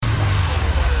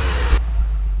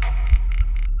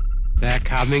They're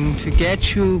coming to get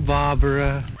you,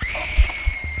 Barbara.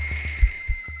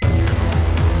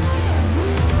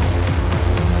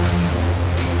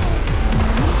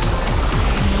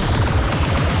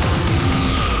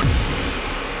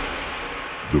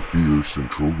 The Fear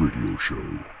Central Radio Show.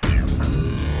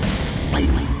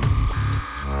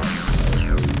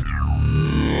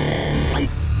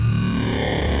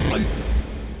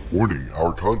 Warning,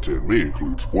 our content may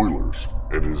include spoilers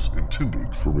and is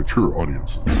intended for mature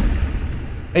audiences.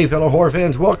 Hey, fellow horror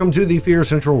fans, welcome to the Fear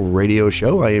Central Radio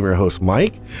Show. I am your host,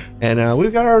 Mike, and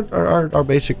we've got our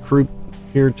basic crew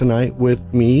here tonight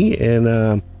with me,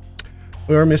 and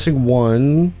we are missing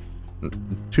 1,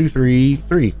 2, 3.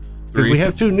 Because we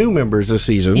have 2 new members this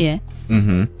season. Yes.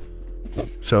 Mm-hmm.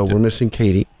 So we're missing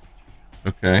Katie.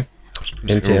 Okay.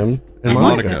 And Tim. And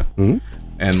Monica. Mm-hmm.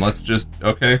 And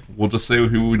we'll just say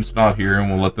who's not here,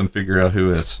 and we'll let them figure out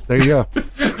who is. There you go.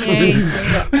 Yay.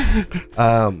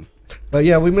 But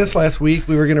yeah, we missed last week.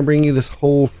 We were going to bring you this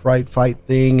whole fright fight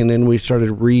thing, and then we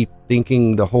started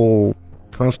rethinking the whole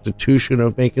constitution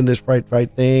of making this fright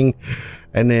fight thing.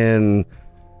 And then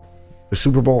the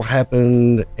Super Bowl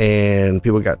happened, and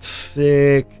people got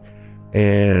sick,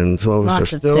 and some of us are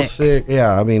still sick.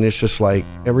 Yeah, I mean, it's just like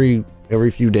every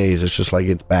few days, it's just like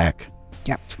it's back.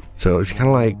 Yep. So it's kind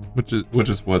of like, which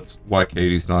is why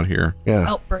Katie's not here. Yeah.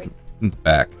 Outbreak. It's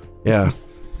back. Yeah.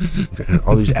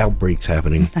 All these outbreaks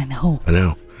happening. I know.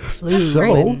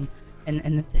 Flu, and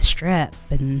the strep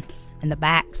and the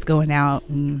backs going out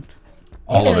and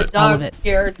all of it. The dog's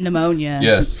scared. Pneumonia.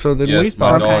 Yes. So then we my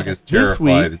thought dog is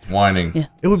terrified. It's whining. Yeah.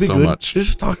 It would be so good much. to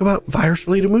just talk about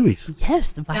virus-related movies.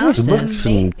 Yes, the viruses. Books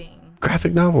and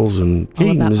graphic novels and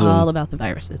games. All about the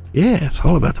viruses. Yeah, it's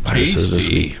all about the viruses this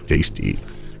week. Tasty.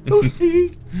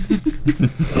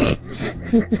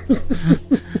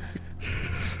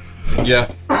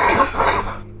 Yeah.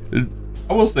 I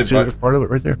will say, See, there's part of it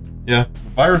right there. Yeah,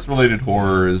 virus-related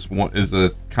horror is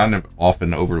a kind of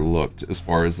often overlooked as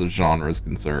far as the genre is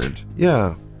concerned.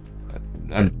 Yeah.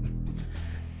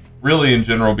 Really, in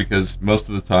general, because most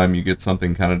of the time you get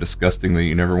something kind of disgusting that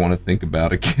you never want to think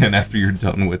about again after you're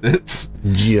done with it.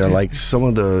 Yeah, like some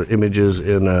of the images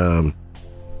in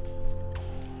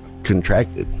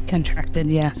Contracted. Contracted,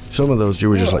 yes. Some of those you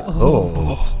were just like,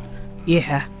 oh.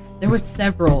 Yeah. There were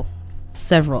several,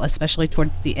 especially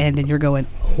towards the end, and you're going,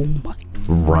 oh my God.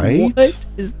 Right? What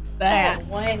is that?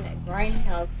 One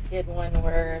Grindhouse did one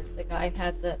where the guy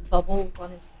has the bubbles on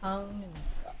his tongue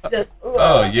and just.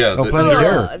 Oh yeah. Planet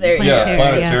Terror.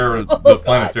 Planet Terror. The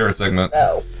Planet Terror segment.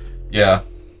 No. Yeah.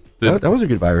 That was a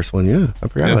good virus one. Yeah, I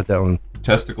forgot about that one.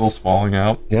 Testicles falling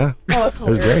out. Yeah. That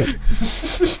was great.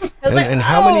 And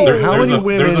how many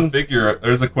women?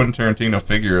 There's a Quentin Tarantino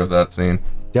figure of that scene.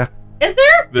 Yeah. Is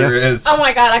there? There is. Oh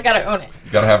my God, I gotta own it.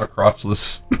 You gotta have a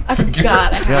crotchless figure.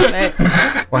 I have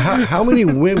it. Well, how many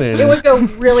women? It would go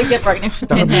really good right next to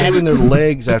stop shaving their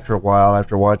legs after a while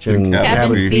after watching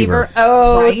Cabin Fever.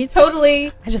 Oh, right?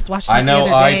 Totally. I just watched it I know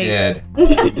the other day.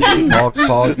 I did.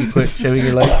 Paul, you quit shaving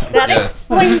your legs? That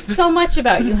explains so much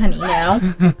about you, honey, now.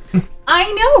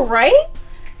 I know, right?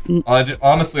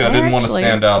 Honestly, I didn't want to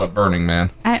stand out at Burning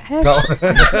Man. I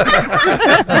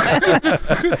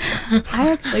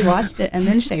actually watched it and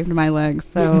then shaved my legs,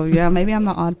 so yeah, maybe I'm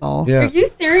the oddball. Yeah. Are you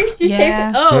serious? You shaved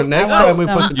it? Oh, well, next time we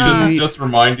put the TV... Just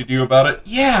reminded you about it?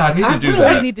 Yeah, I need to do that.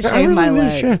 that. I need to shave my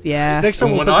legs, yeah. Next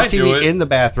time we'll put the TV in the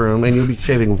bathroom and you'll be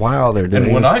shaving while they're doing it.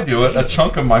 And when I do it, a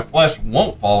chunk of my flesh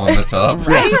won't fall in the tub.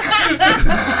 Right? you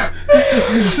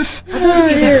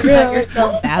cut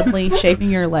yourself badly shaving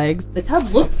your legs. The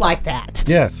tub looks like that.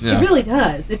 Yes. It really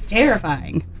does. It's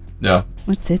terrifying. Yeah.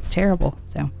 It's terrible,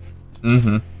 so.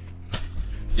 Mm-hmm.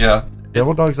 Yeah.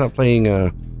 Devil Dog's not playing,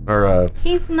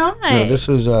 He's not. No, this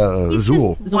is, He's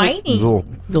Zool. just whiny. Zool.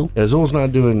 Yeah, Zool's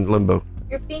not doing Limbo.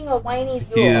 You're being a whiny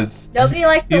Zool. He is. Nobody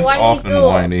likes the whiny Zool. He's often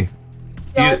whiny.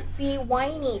 Don't be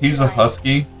whiny. He's a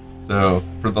husky, so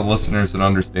for the listeners that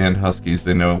understand huskies,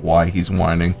 they know why he's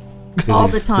whining. All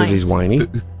the time. Because he's whiny?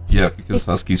 Yeah, because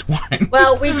huskies whine.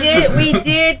 Well, we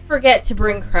did forget to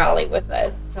bring Crowley with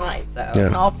us tonight, so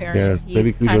in all fairness, yeah.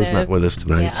 Maybe Cujo's not with us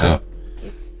tonight, so.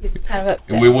 He's kind of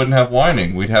upset. And we wouldn't have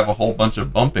whining. We'd have a whole bunch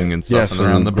of bumping and stuff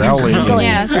around the growling.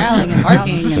 Yeah, growling and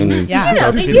barking. And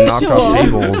the knocked off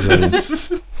tables.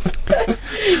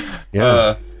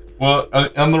 And, well,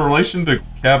 on the relation to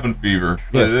Cabin Fever,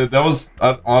 that was,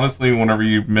 honestly, whenever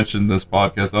you mentioned this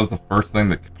podcast, that was the first thing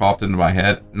that popped into my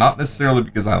head. Not necessarily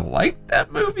because I liked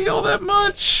that movie all that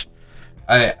much.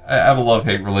 I have a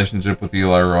love-hate relationship with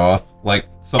Eli Roth. Like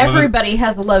Everybody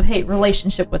has a love-hate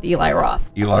relationship with Eli Roth.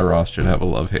 Eli Roth should have a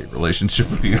love-hate relationship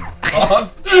with Eli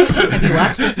Roth. Have you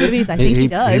watched his movies? I think he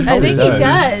does. I think he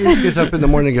does. He gets up in the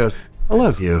morning and goes, I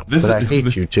love you, but I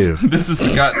hate you too. These are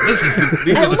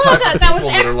the type of That was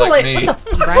people that are excellent. like me. What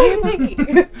the fuck are you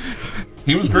thinking?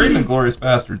 He was great in Inglourious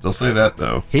Bastards, I'll say that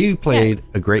though. He played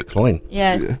a great coin.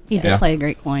 Yes. He did play a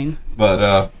great coin.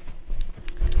 But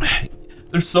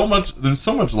there's so much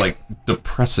like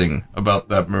depressing about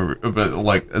that movie, but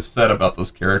like said about those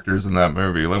characters in that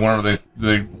movie. Like whenever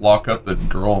they lock up the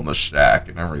girl in the shack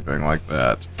and everything like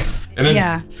that. And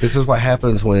then, This is what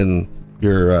happens when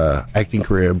your acting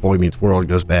career in Boy Meets World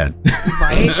goes bad.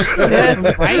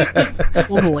 Right? Right?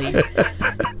 Totally.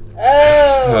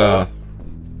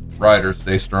 Ryder,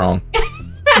 stay strong.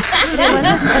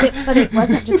 But it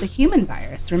wasn't just a human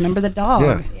virus. Remember the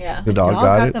dog? Yeah. The dog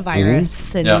got it. the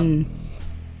virus, and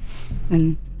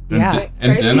And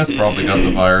Dennis probably got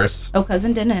the virus. Oh,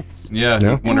 cousin Dennis.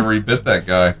 Yeah. Whenever he bit that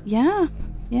guy. Yeah.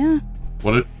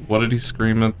 What did he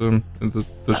scream at them in the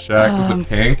shack? Was it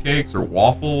pancakes or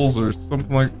waffles or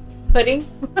something like? Pudding.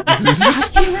 I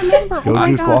can't remember. Go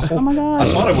juice waffle? Oh my god.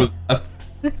 I thought it was.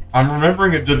 I'm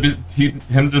remembering it to be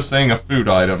him just saying a food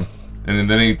item, and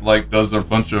then he like does a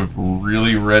bunch of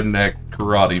really redneck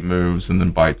karate moves and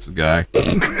then bites the guy.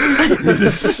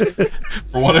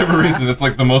 For whatever reason, it's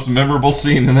like the most memorable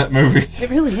scene in that movie. It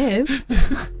really is.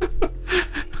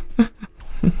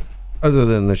 Other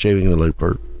than the shaving the leg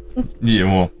part. Yeah,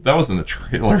 well, that was in the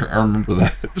trailer. I remember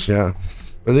that. Yeah.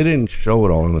 But they didn't show it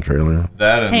all in the trailer.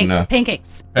 That and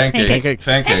Pancakes. pancakes.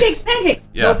 Pancakes.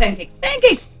 Yeah. No pancakes.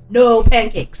 Pancakes. No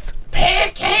pancakes.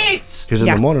 Pancakes. Because in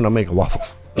the morning I'm making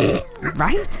waffles.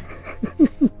 Right?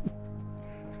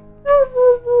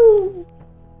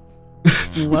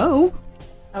 Whoa.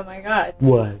 Oh my god.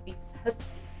 What? He speaks husky.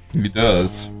 He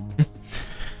does.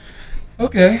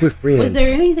 Okay. With friends. Was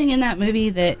there anything in that movie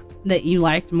that you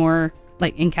liked more,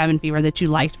 like in Cabin Fever, that you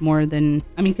liked more than,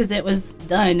 I mean, because it was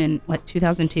done in,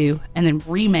 2002 and then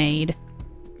remade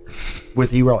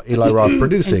with Eli Roth in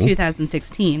producing,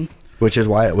 2016. which is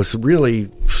why it was really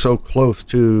so close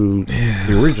to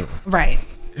the original. Right.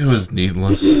 It was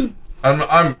needless.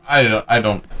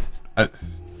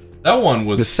 That one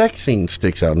was The sex scene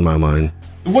sticks out in my mind,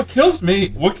 What kills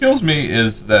me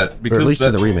is that because or at least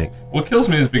in the remake. What kills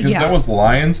me is because that was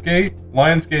Lionsgate.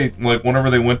 Lionsgate, like whenever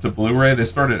they went to Blu-ray, they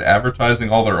started advertising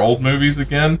all their old movies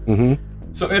again. Mm-hmm.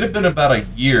 So it had been about a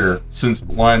year since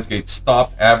Lionsgate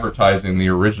stopped advertising the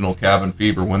original Cabin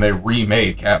Fever when they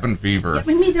remade Cabin Fever. I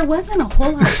mean, there wasn't a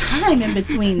whole lot of time in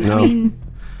between. No. I mean,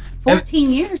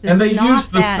 14 years is and they not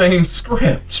used the that- same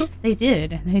script. They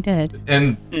did.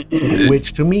 And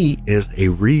Which to me is a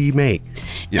remake.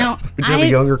 Now, But you have a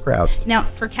younger crowd. Now,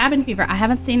 for Cabin Fever, I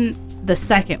haven't seen the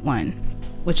second one,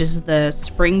 which is the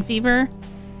Spring Fever,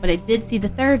 but I did see the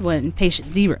third one,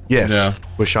 Patient Zero. Yes. Yeah.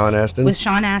 With Sean Astin. With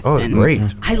Sean Astin. Oh, it's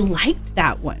great. I liked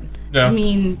that one. Yeah. I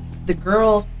mean, the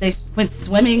girl, they went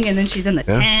swimming and then she's in the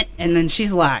Yeah. tent and then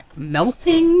she's like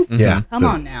melting. Yeah. Come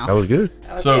on now. That was good.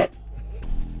 That was So- good.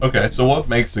 okay, so what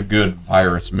makes a good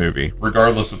virus movie,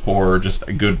 regardless of horror, just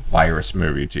a good virus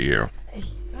movie to you?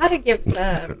 Gotta give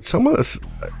some Some of us,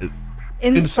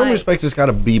 in some insight. respects, it's got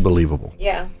to be believable.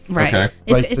 Yeah. Right. Okay.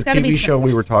 Like the gotta TV show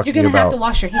we were talking You're gonna have about. to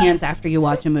wash your hands after you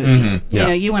watch a movie. Mhm. You Yeah.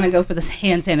 know, you want to go for this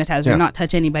hand sanitizer, Yeah. not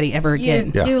touch anybody ever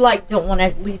again. Yeah. You don't want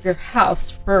to leave your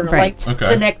house for Right. like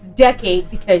Okay. the next decade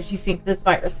because you think this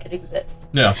virus could exist.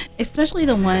 Yeah. Especially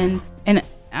the ones, and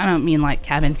I don't mean like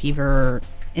Cabin Fever or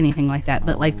anything like that,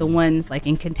 but like the ones like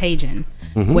in Contagion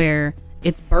where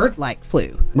it's bird-like flu.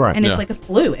 Mm-hmm. Right. And Yeah. it's like a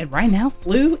flu. And right now,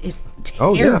 flu is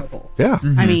Oh, yeah. terrible. Yeah.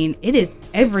 I mean, it is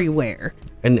everywhere.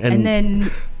 And then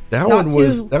that not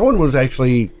one was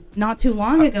actually not too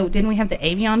long ago, didn't we have the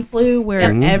avian flu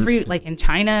where like in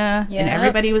China and Yeah.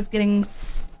 everybody was getting,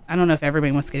 I don't know if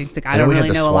everybody was getting sick. I don't we really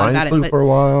had the know a lot swine about flu it. But for a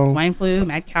while. swine flu,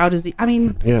 mad cow disease. I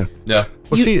mean, Yeah. Yeah.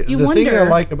 Well, You- see, you the thing I wonder-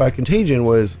 like about Contagion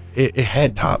was it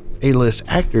had top A-list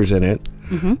actors in it,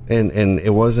 and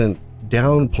it wasn't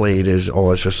downplayed as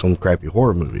it's just some crappy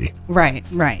horror movie. right.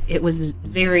 It was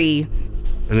very,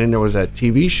 And then there was that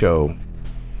TV show.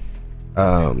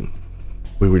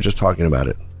 We were just talking about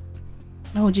it.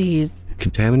 oh geez.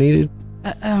 Contaminated.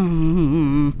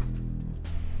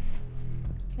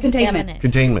 Containment.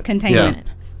 Containment. Containment.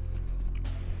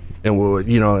 And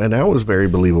and that was very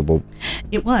believable.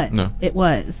 It was. No. It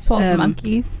was. 12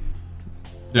 Monkeys,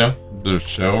 Yeah. The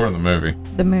show or the movie?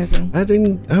 the movie. I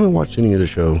haven't watched any of the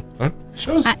show. The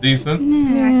show's I- decent.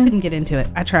 Nah, I couldn't get into it.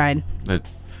 I tried. It-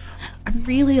 I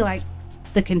really liked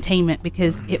the Containment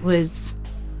because it was.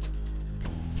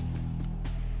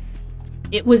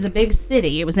 it was a big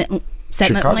city. It was set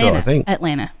Chicago, in Atlanta. I think.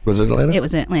 Atlanta. Was it Atlanta? It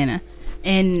was in Atlanta.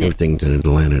 And Everything's in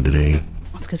Atlanta today.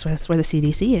 it's because that's where the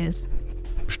CDC is.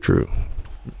 It's true.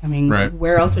 I mean, Right.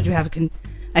 where else would you have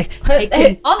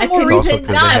All the more reason 'cause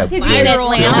they not have to be in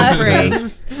viral Atlanta.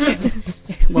 outbreaks.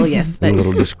 Well, yes, but I'm a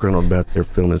little disgruntled about their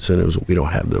film incentives. We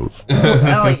don't have those.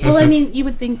 well, I mean, you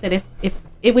would think that if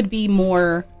it would be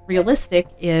more realistic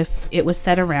if it was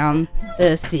set around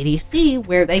the CDC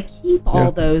where they keep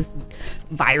all those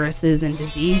viruses and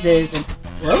diseases and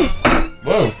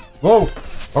Whoa. Whoa!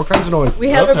 All kinds of noise. We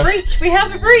have Okay. a breach. We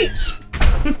have a breach.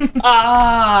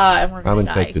 And we're I'm gonna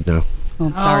die. infected now. oh,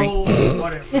 I'm sorry.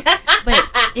 Whatever. But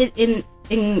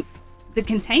in the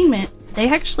containment, they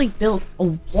actually built a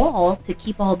wall to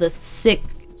keep all the sick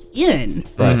in,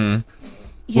 Right. Mhm.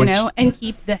 you Which- know, and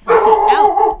keep the healthy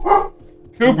out.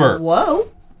 Cooper. Whoa,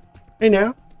 Hey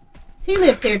now. he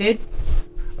lives here, dude.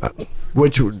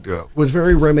 Which was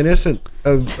very reminiscent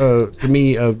of to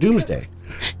me of Doomsday,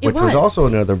 It which was was. also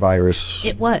another virus.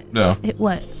 It was. No. It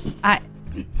was.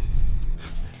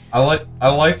 I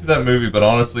liked that movie, but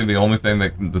honestly, the only thing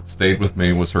that stayed with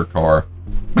me was her car.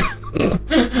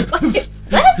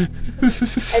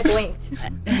 I blinked.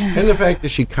 And the fact that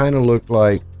she kind of looked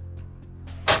like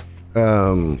Kate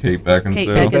Beckinsale. Kate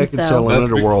Beckinsale Beckinsale. in That's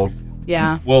Underworld.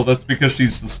 Yeah. Well, that's because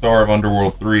she's the star of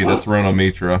Underworld 3. That's Rona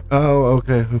Mitra. Oh,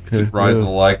 okay. Rise of the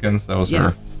Lycans. That was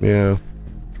Yeah. her. Yeah.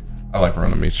 I like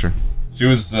Rona Mitra. She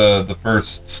was the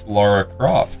first Lara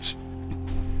Croft.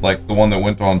 Like the one that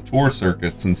went on tour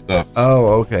circuits and stuff. Oh,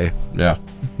 okay. Yeah.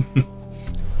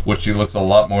 Which she looks a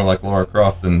lot more like Lara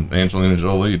Croft than Angelina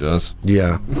Jolie does.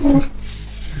 Yeah.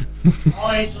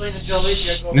 All Angelina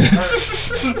Jolie's gonna go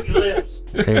for her. Lips.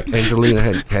 Angelina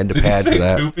had to Did pad you for say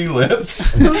that. Poopy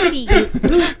lips?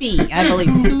 Poofy, I believe.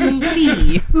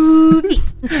 Poofy.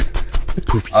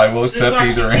 I will accept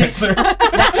either answer.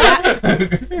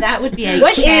 That would be a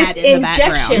What cat is in the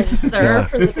injection, background. sir, Yeah.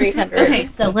 for the 300? Okay,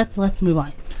 so let's move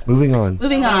on. Moving on.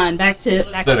 Moving on back to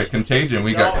Instead of contagion,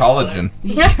 we got collagen.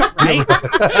 right.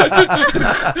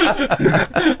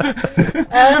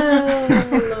 Oh,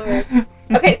 Lord.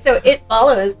 Okay, so it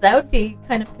follows. That would be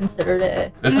kind of considered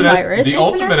a It's virus. the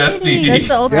ultimate STD. That's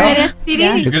the ultimate Yeah. STD.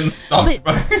 Yeah. You're getting stalked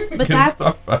But- by it. but Getting that's-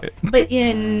 stalked by it. But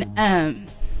in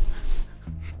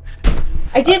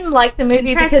I didn't like the movie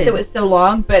because Contracted. it was so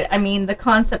long, but I mean, the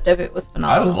concept of it was I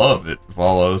phenomenal. love it.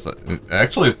 Follows.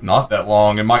 Actually, it's not that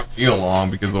long. It might feel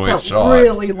long because of the way it's But shot.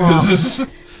 really long.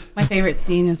 my favorite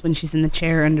scene is when she's in the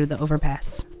chair under the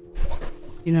overpass.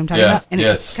 You know what I'm talking Yeah, about? And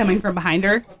yes. it's coming from behind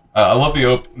her. I love the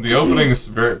opening's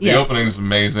the Yes. opening's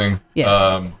amazing. Yes.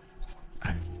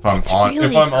 If I'm It's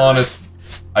really honest,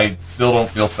 I still don't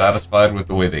feel satisfied with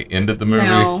the way they ended the movie.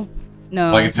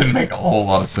 No. Like it didn't make a whole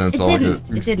lot of sense.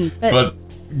 It didn't. But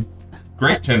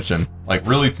great tension, like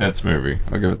really tense movie.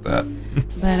 I'll give it that.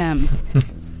 But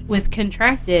with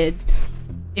Contracted,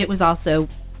 it was also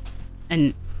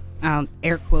an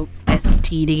air quotes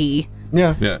STD.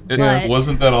 Yeah. Yeah. But-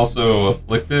 Wasn't that also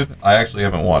Afflicted? I actually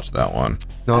haven't watched that one.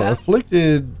 No,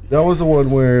 Afflicted. That was the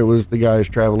one where it was the guys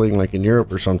traveling like in Europe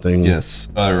or something. Yes.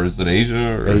 Or is it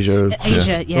Asia? Or? Asia.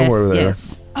 Asia, somewhere there.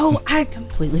 yes. Oh, I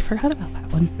completely forgot about that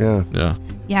one. Yeah. Yeah.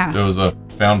 Yeah. It was a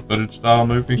found footage style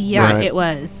movie. Yeah, Right. it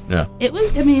was. Yeah. It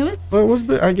was. I mean, it was. Well, it was.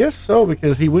 I guess so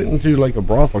because he went into like a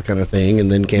brothel kind of thing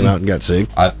and then came out and got sick.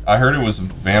 I heard it was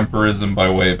vampirism by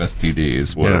way of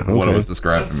STDs. What Yeah, what it okay. was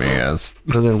described to me as.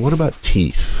 So then, what about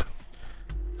teeth?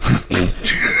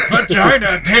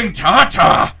 Vagina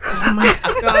dentata. Oh my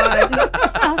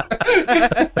god.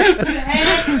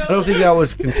 I don't think that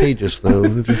was contagious though.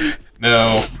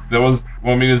 No, that was.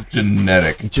 Well, I mean, it's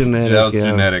genetic. Genetic, That was yeah.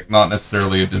 genetic, not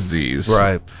necessarily a disease.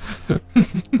 Right. I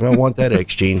don't want that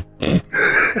X gene.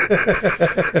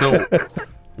 So,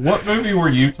 what movie were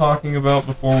you talking about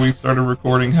before we started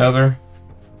recording, Heather?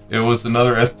 It was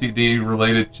another STD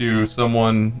related to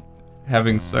someone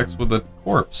having sex with a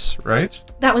corpse, right?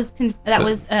 That was. That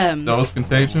was. That was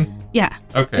Contagion? Yeah.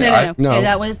 Okay. No. No. Okay,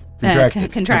 that was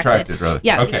Contracted. contracted. rather.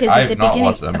 Yeah. Okay, because I at the have not beginning,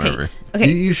 watched that okay, movie.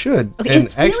 Okay. You should. Okay, And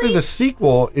it's actually, really- the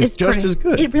sequel is It's just pretty- as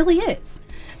good. It really is.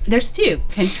 There's two: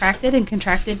 Contracted and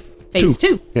Contracted Phase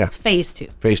 2. Yeah. Phase 2.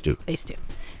 Phase 2. Phase 2.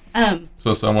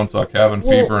 So someone saw Cabin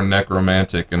Well- Fever and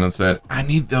Necromantic and then said, I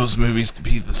need those movies to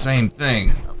be the same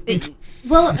thing.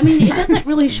 Well, I mean, it doesn't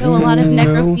really show a lot of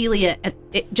necrophilia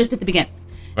just at the beginning.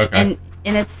 Okay.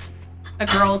 And it's a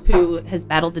girl who has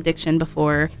battled addiction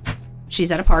before.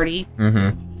 She's at a party.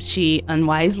 Mm-hmm. She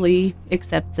unwisely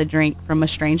accepts a drink from a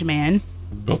strange man.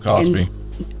 Bill Cosby.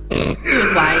 He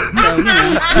was white, so, you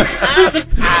know.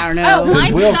 I don't know. Oh,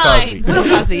 my Will side. Cosby. Will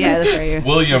Cosby, yeah, that's right.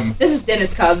 William. This is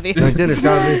Dennis Cosby. Dennis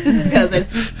Cosby. This is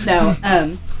cousin. No,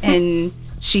 and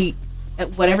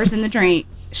whatever's in the drink,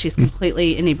 she's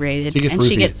completely inebriated, She gets and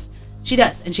she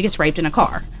roofied. gets raped in a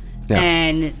car, Yeah.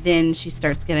 and then she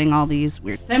starts getting all these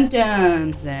weird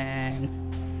symptoms, and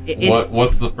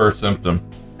What's the first symptom?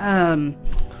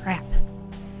 crap.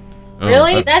 Oh,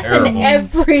 Really? That's in terrible.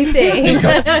 everything.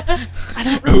 I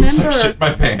don't Oops, remember. I shit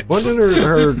my pants. Wasn't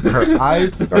her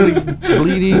eyes started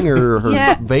bleeding or her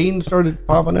Yeah. veins started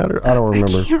popping out? I don't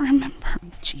remember. I can't remember.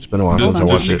 Jeez. It's been a while Does since I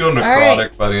watched she it. go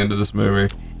necrotic by the end of this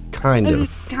movie? Kind of.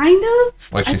 Kind of.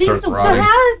 Like I she think starts the- So rotting?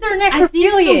 how is there I think the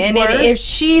necrophilia in it if worst-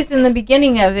 she's in the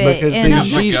beginning of it? Because and then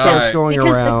she the starts guy- going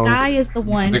Because around. the guy is the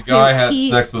one. The guy who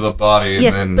had sex with a body, and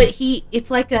Yes, then but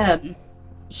it's like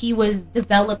he was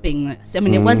developing this. I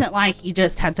mean, it wasn't like he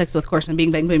just had sex with Corson,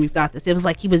 bing, bang, boom, you've got this. It was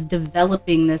like he was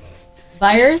developing this.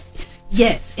 virus?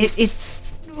 Yes, it's.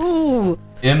 Ooh.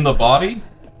 in the body.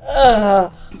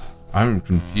 Ugh. I'm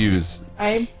confused. I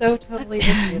am so totally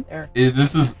with you there.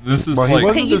 This is Well, he like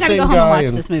wasn't You the gotta same go home and guy watch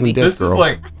in, this movie. in Death this Girl. is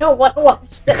like I don't want to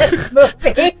watch this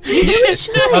movie.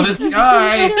 so this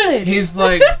guy should. he's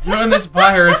like doing this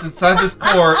virus inside this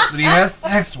corpse that he has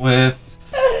sex with,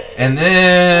 and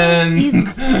then He's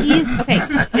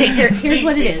okay. Here's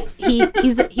what it is.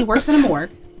 He works in a morgue.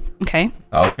 Okay,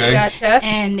 okay. Gotcha.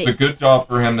 and It's a good job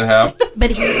for him to have.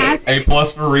 but he has A+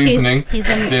 for reasoning. He's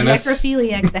a Dennis.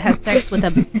 necrophiliac that has sex with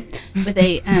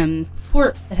a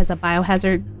corpse that has a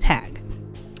biohazard tag.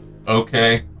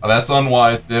 Okay, that's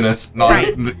unwise, Dennis. Not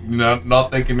Right.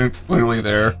 not thinking it clearly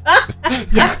there.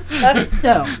 Yes.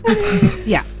 So,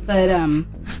 yeah, but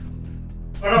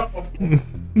Boom,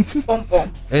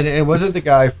 boom. And it wasn't the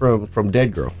guy from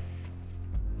Dead Girl.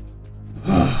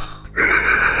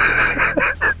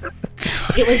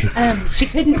 it was she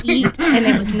couldn't eat and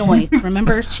it was noise.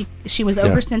 Remember, she was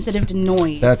oversensitive to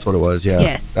noise. That's what it was, yeah.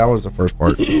 Yes. That was the first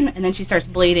part. And then she starts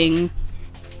bleeding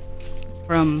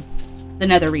from the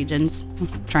nether regions. I'm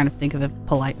trying to think of a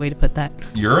polite way to put that.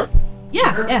 Europe,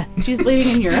 Yeah, she's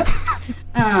bleeding in Europe.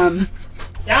 Down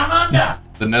under.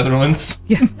 the Netherlands.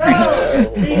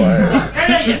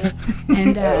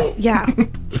 And yeah.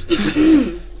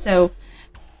 So,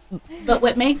 but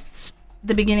what makes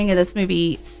the beginning of this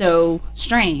movie so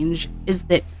strange is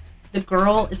that the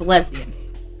girl is lesbian.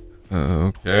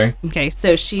 Okay, Okay,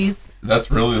 so she's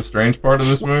that's really the strange part of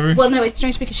this movie. well, no, it's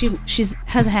strange because she's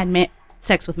hasn't had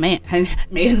sex with man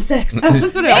sex.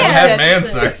 That's what I haven't had said. man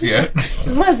sex yet.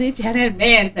 She's lesbian. She hadn't had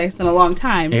man sex in a long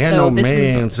time. He had so no this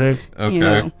man is, sex. Okay, you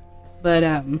know,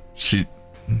 but she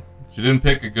didn't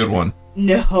pick a good one.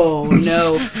 no,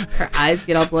 her eyes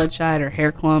get all bloodshot, her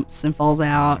hair clumps and falls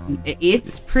out.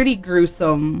 It's pretty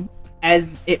gruesome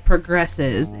as it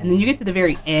progresses, and then you get to the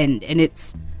very end, and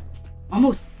it's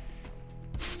almost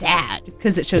sad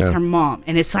because it shows Yeah. her mom,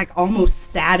 and it's like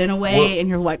almost sad in a way, Well- and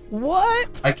you're like,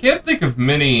 what? I can't think of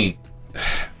many.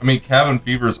 I mean, Cabin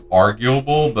Fever is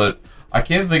arguable, but I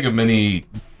can't think of many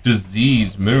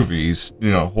disease movies,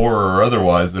 horror or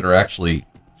otherwise, that are actually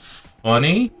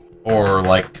funny or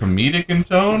like comedic in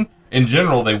tone. In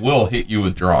general, they will hit you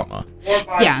with drama.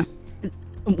 Yeah,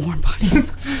 warm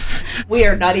bodies. We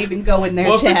are not even going there,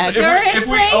 Well, Chad.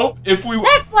 if we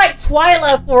That's like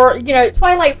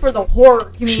Twilight for the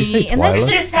horror She say community, and that's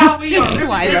Twilight? This is how we are.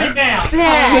 Twilight. Sit down.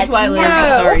 bad. Which Twyla is? No.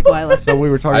 I'm sorry, Twyla. So we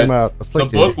were talking about the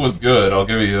Afflicted. book was good. I'll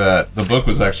give you that. The book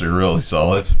was actually really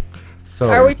solid. So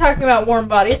Are we talking about Warm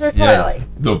Bodies or Twilight? Yeah,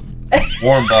 the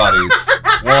warm bodies,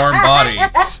 warm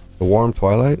bodies. the Warm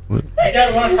Twilight? He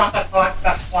doesn't want to talk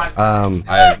about Twilight.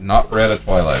 I have not read a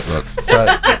Twilight book.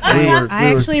 But we were,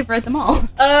 I actually have read them all.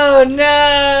 Oh no!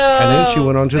 and then she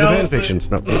went on to the No, fan but- fictions.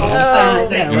 No. Oh,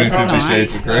 no, You mean it's 50 not.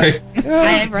 Shades of Grey?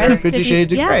 I've read 50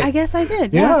 Shades of yeah, Grey. I guess I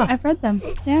did. Yeah. Yeah, I've read them.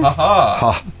 Yeah, Haha.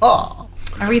 Ha ha.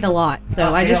 I read a lot,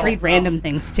 so I just Yeah. read random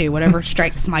things too, whatever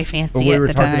strikes my But fancy we at were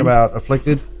the talking time. about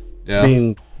Afflicted Yeah.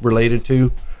 being related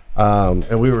to,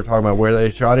 and we were talking about where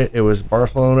they shot it. It was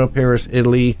Barcelona, Paris,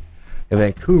 Italy, and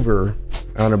Vancouver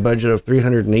on a budget of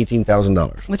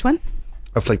 $318,000. Which one?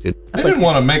 Afflicted. They didn't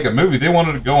want to make a movie. They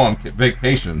wanted to go on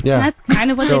vacation. Yeah. That's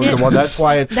kind of what So, they did. well, that's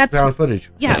why it's That's- found footage.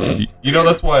 Yeah, You know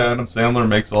that's why Adam Sandler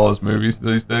makes all his movies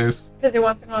these days. because he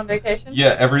wants to go on vacation.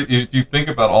 Yeah, if you think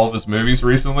about all of his movies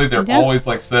recently, they're Yeah. always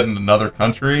like set in another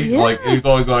country. Yeah. Like he's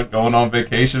always like going on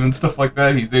vacation and stuff like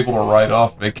that. He's able to write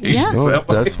off vacations. Yeah. No, that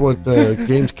way. that's what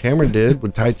James Cameron did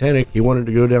with Titanic. He wanted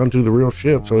to go down to the real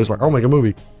ship, so he's like, "I'll make a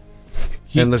movie."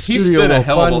 And the he studio spent a will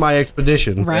hell of fund a- my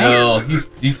expedition. Right. Well,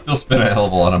 he's still spent a hell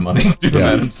of a lot of money doing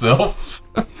Yeah. that himself.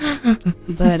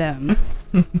 but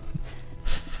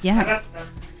yeah,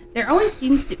 there always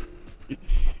seems to.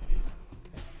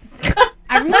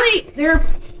 I really there.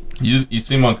 You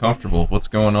seem uncomfortable. What's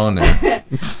going on there?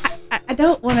 I I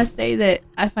don't want to say that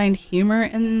I find humor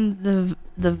in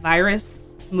the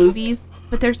virus movies,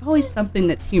 but there's always something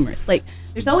that's humorous. Like,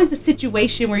 there's always a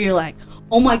situation where you're like,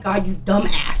 "Oh my god, you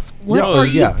dumbass! What are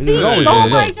you thinking? always Oh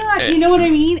is. my god!" You know what I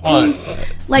mean? And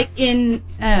like in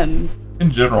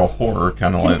general, horror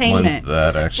kind of lends Containment, to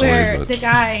that, actually. where but- the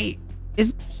guy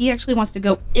he actually wants to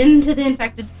go into the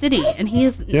infected city, and he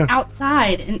is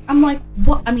outside, and I'm like,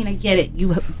 what? I mean, I get it.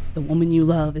 The woman you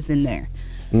love is in there.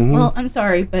 Mm-hmm. Well, I'm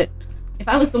sorry, but if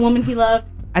I was the woman he loved,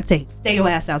 I'd say, stay your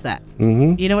ass outside.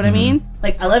 Mm-hmm. You know what I mean?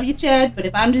 Like, I love you, Chad, but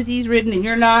if I'm disease-ridden and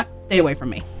you're not, stay away from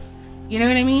me. You know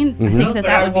what I mean? I think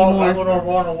that would be more... I wouldn't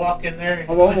want to walk in there and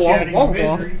put you out of your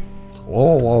misery.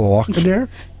 Oh, walking there?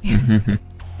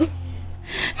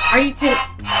 Are you kidding?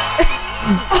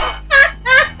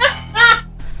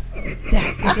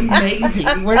 That was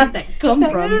amazing. Where did that come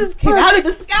from? This came out of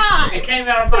the sky. It came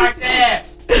out of Mike's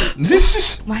ass.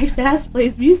 Mike's ass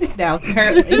plays music now,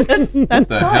 apparently. That's What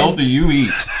the fun. hell do you eat?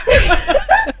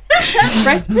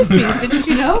 Rice Krispies, didn't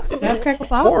you know? Snap, crackle,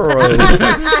 pop. Horror.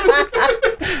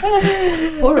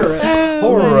 Horror.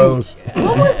 Horrors.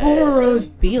 What would horrors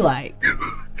be like?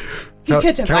 You'd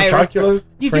catch a Count virus. Chocula?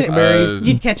 Frankenberry?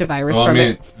 You'd catch a virus Well, I from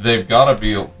mean, it. they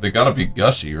gotta be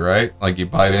gushy, right? Like you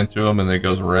bite into them and they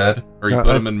goes red, or you put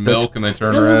them in that's- milk and they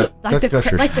turn Those- red. like That's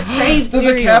gushers. like the Crave They're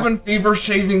cereal. the cabin fever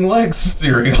shaving legs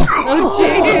cereal.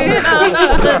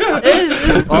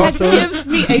 Awesome. That gives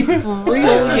me a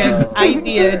brilliant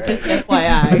idea, just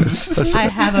FYI. I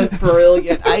have a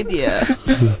brilliant idea.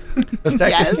 A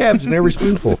stack Yes. of scabs in every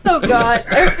spoonful. Oh God.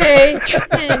 Okay.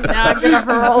 Now I'm gonna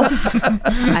hurl.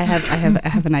 I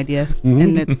have an idea,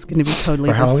 and it's going to be totally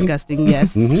For Halloween? disgusting.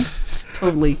 Yes, Mm-hmm. just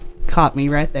totally caught me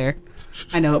right there.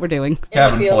 I know what we're doing.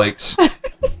 Cabin field. flakes.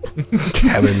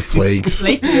 Cabin flakes.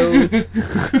 Flake nose.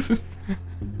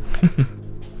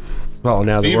 Well,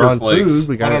 now that Fever we're on flakes. food,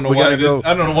 we I don't know gotta why go.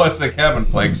 I don't know why I said cabin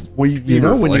flakes. Well, you Fever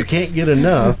know, when you flakes. can't get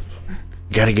enough, you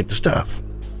gotta get the stuff.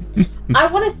 I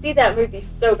want to see that movie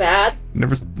so bad.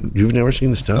 You've never seen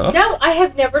the stuff? No, I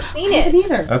have never seen it.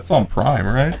 Neither. That's on Prime,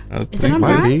 right? I Is it think- on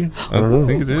Might Prime? be. I don't I know.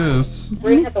 think it is. We're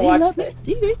gonna have to watch this.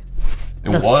 It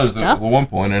The was stuff? at one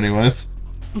point, anyways.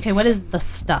 Okay, what is the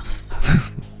stuff?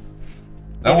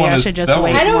 That Maybe one I is. should just that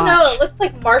wait. one, I don't know. Watch. It looks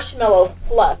like marshmallow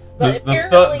fluff, but the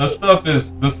apparently stuff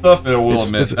is the stuff. I will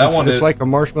admit that one it's is like a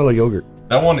marshmallow yogurt.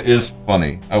 that one is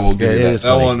funny. I will give Yeah, you it that. is That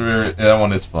funny. one, that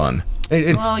one is fun.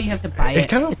 It's, Well, you have to buy it. it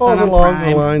kind of It's falls on along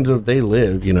Prime. the lines of They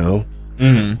Live, you know,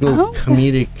 Mm-hmm. little Okay.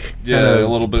 comedic, Yeah, kind of a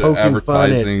little bit of poking fun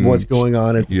advertising. at what's going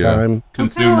on at the Yeah. time.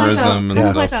 Consumerism and It's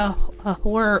stuff, like a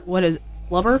horror. What is it?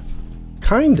 Flubber?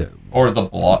 Kind of or the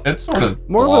blob. It's sort of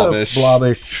more blobbish. of a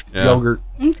blobbish Yeah. yogurt.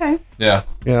 Okay. Yeah.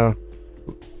 Yeah,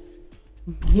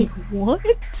 What?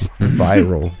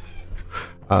 viral.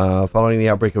 Following the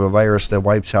outbreak of a virus that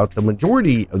wipes out the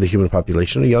majority of the human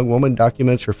population, a young woman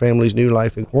documents her family's new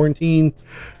life in quarantine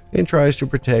and tries to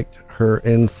protect her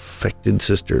infected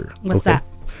sister. What's that?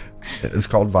 It's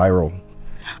called Viral.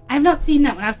 I have not seen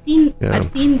that one. I've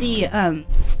seen the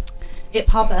it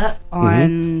pop up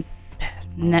on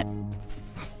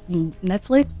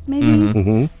Netflix maybe,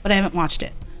 Mm-hmm. but I haven't watched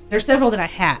it. There's several that I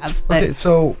have, but Okay,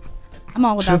 so I'm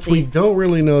all about since we don't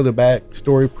really know the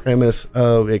backstory premise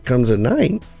of It Comes at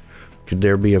Night, could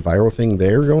there be a viral thing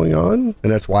there going on?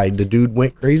 And that's why the dude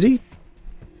went crazy?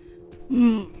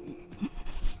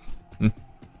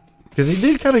 Because he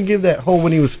did kind of give that whole,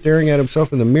 when he was staring at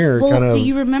himself in the mirror, Well, kind of. do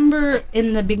you remember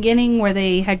in the beginning where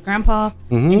they had Grandpa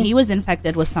and he was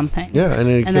infected with something? Mm-hmm. Yeah, and then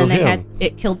it and killed then they him. had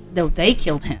it killed. No, they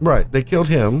killed him Right, they killed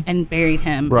him. and buried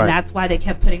him. Right. And that's why they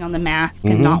kept putting on the mask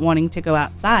Mhm. and not wanting to go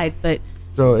outside. But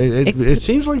So it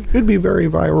seems like it could be very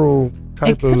viral it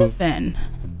type could of have been.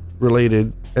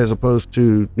 related as opposed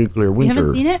to nuclear You winter.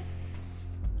 haven't seen it?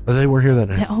 Oh, they were here that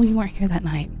night. Oh, you weren't here that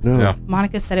night. No. Yeah.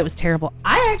 Monica said it was terrible.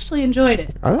 I actually enjoyed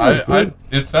it. I thought it was good.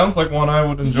 It sounds like one I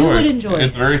would enjoy. would enjoy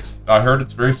It's it. very. I heard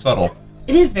it's very subtle.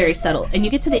 It is very subtle, and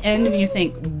you get to the end and you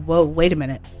think, "Whoa, wait a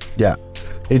minute." Yeah,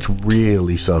 it's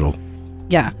really subtle.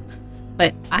 Yeah,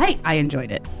 but I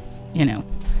enjoyed it, you know.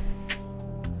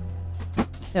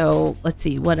 So let's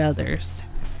see what others.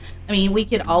 I mean, we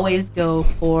could always go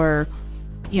for,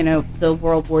 you know, the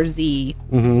World War Z,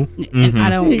 Mm-hmm. and I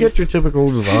don't. You get your typical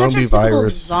you got your zombie typical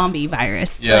virus. Zombie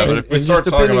virus. Yeah, but if we and start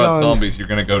just talking depending about on- zombies, you're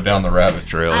gonna go down the rabbit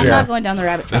trail. I'm Yeah. not going down the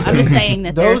rabbit trail. I'm just saying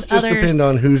that Those there's just others. depend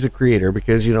on who's the creator,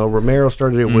 because you know Romero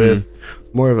started it with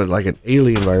more of a like an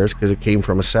alien virus because it came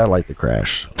from a satellite that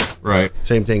crashed. Right.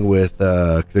 Same thing with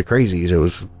the Crazies. It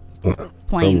was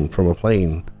Plane. from a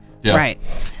plane. Yeah. Right,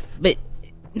 but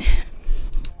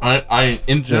I in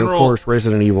And of general. course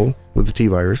Resident Evil with the T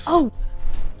virus. oh,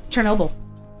 Chernobyl.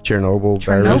 Chernobyl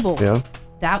Chernobyl. virus. Yeah.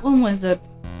 That one was a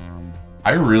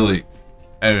I really,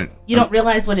 and You don't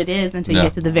realize what it is until you No.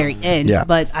 get to the very end. Yeah.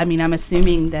 But I mean, I'm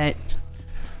assuming that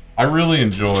I really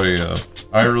enjoy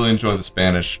the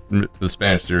Spanish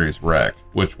series Wreck,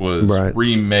 which was Right.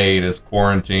 remade as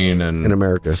Quarantine and In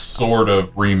America. sort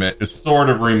of remade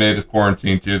as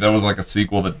Quarantine too. That was like a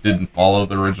sequel that didn't follow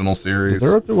the original series.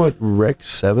 They're up to what, Rec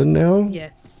 7 now?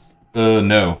 yes,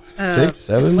 No, 6,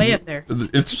 7? way up there.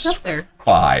 it's Up there.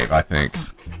 5, I think,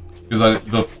 because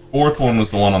the fourth one was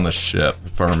the one on the ship,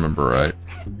 if I remember right.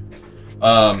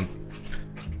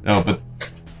 No, but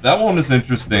that one is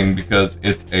interesting because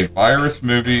it's a virus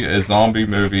movie, a zombie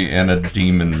movie, and a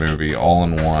demon movie all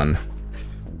in one.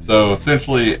 So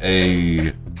essentially,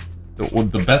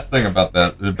 the best thing about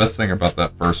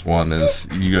that first one is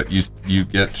you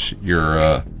get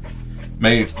your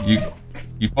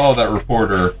you follow that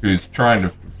reporter who's trying to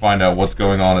find out what's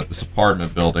going on at this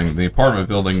apartment building. The apartment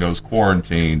building goes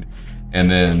quarantined, and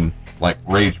then like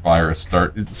rage virus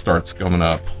starts coming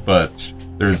up, but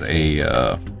there's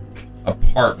a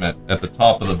apartment at the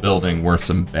top of the building where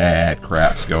some bad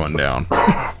crap's going down.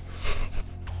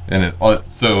 And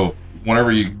so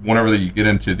whenever you get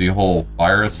into the whole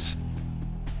virus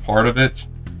part of it,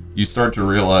 you start to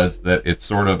realize that it's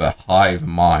sort of a hive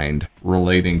mind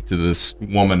relating to this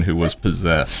woman who was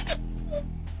possessed.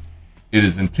 It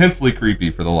is intensely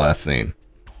creepy for the last scene.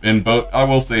 And both, I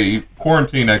will say,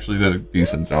 Quarantine actually did a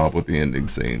decent job with the ending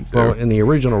scene too. Well, in the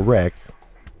original Wreck,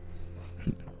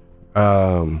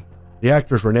 the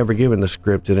actors were never given the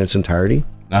script in its entirety,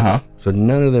 so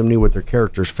none of them knew what their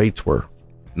characters' fates were.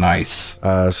 Nice.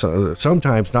 So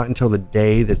sometimes not until the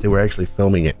day that they were actually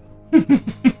filming it.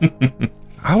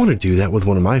 I want to do that with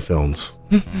one of my films.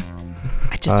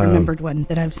 I just remembered one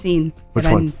that I've seen Which that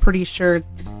I'm one? pretty sure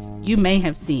you may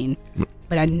have seen,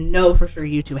 but I know for sure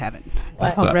you two haven't. It's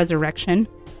What? called that? Resurrection.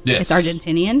 Yes. It's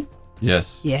Argentinian.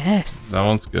 Yes. Yes. That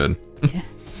one's good.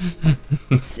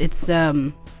 It's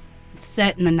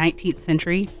set in the 19th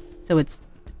century, so it's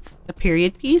a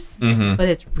period piece, Mm-hmm. but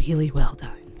it's really well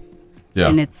done. Yeah.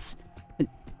 And it's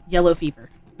yellow fever.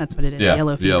 That's what it is. Yeah.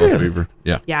 Yellow fever. Yellow fever.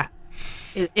 Yeah. Yeah.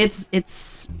 It's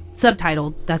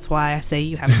subtitled. That's why I say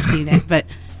you haven't seen it, but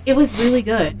it was really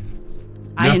good.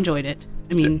 I Yeah. enjoyed it.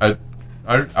 I mean,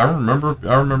 I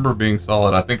remember being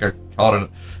solid. I think I caught it.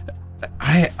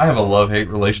 I have a love-hate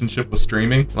relationship with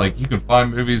streaming. Like, you can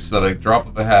find movies that I drop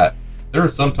of a hat. There are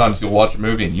sometimes you'll watch a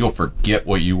movie and you'll forget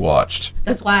what you watched.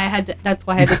 that's why I had to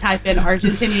type in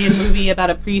Argentinian movie about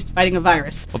a priest fighting a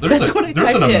virus. Well, there's That's what I an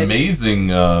typed in.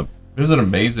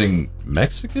 amazing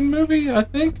Mexican movie, I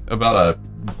think, about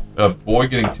a boy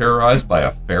getting terrorized by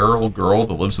a feral girl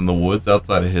that lives in the woods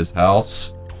outside of his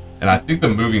house. And I think the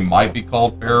movie might be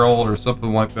called Feral or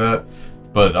something like that.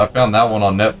 But I found that one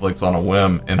on Netflix on a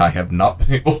whim, and I have not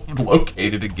been able to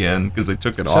locate it again because they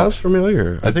took it Sounds off.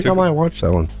 familiar. I think I might watch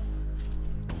that one.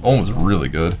 That one was really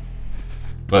good,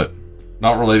 but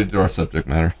not related to our subject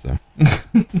matter. So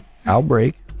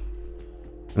Outbreak,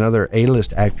 another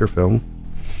A-list actor film,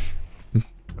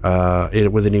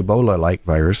 with an Ebola-like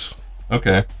virus.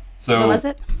 okay, so What was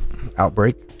it?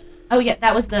 Outbreak. Oh yeah,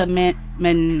 that was the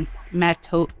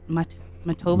Matoba.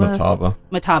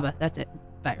 Mataba, that's it.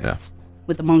 Virus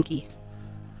with the monkey.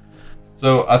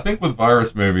 So I think with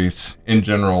virus movies in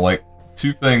general, like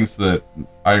two things that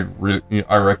I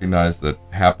recognize that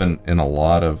happen in a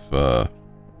lot of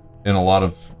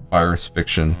virus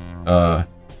fiction.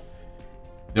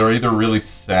 They're either really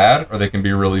sad or they can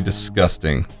be really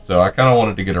disgusting. So I kind of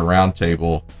wanted to get a round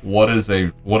table. What is a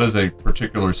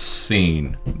particular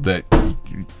scene that,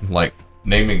 like,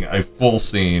 naming a full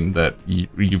scene that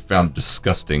you found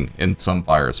disgusting in some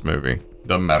virus movie?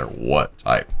 Doesn't matter what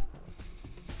type.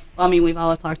 Well, I mean, we've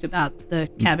all talked about the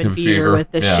cabin Cabin fever fever,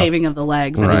 with the yeah. shaving of the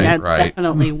legs. I Right, mean, that's right.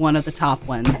 definitely one of the top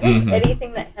ones. I think Mhm.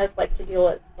 anything that has like to deal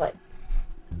with like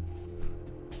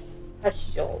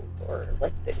pustules or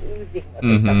like the oozing of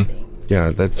Mhm. something.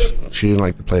 Yeah, she didn't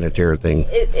like the Planet Terror thing.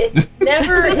 It's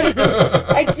never.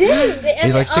 I did.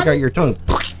 You like stick out your tongue.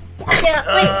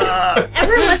 Yeah, like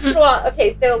every once in a while.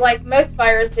 Okay, so like most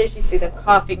viruses, you see them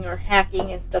coughing or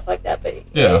hacking and stuff like that. But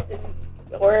Yeah.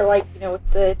 or like with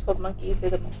the 12 monkeys, or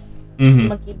the Mhm.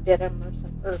 monkey bit him or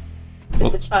something, or bit Well-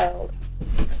 the child.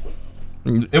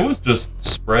 It was just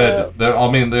spread. So- I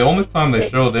mean, the only time they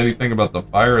showed It's- anything about the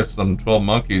virus on 12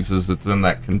 Monkeys is it's in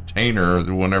that container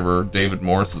whenever David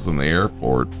Morse is in the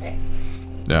airport. Okay.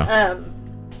 Yeah.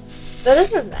 But other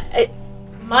than that,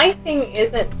 my thing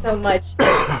isn't so much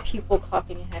as people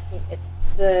coughing and hacking. It's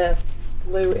the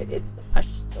fluid. It's the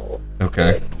pustules.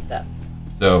 Okay. Fluid and stuff.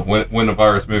 So when a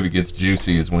virus movie gets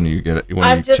juicy is when you get it. When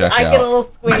I check get a out. little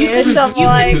squeamish. I'm You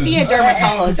like, couldn't be a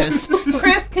dermatologist.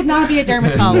 Chris could not be a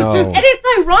dermatologist. No. and it's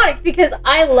ironic because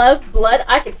I love blood.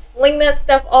 I could fling that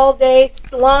stuff all day.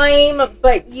 Slime,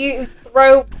 but you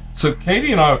throw So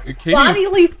Katie and I,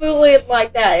 bodily fluid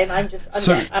like that, and I'm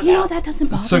You know, out. that doesn't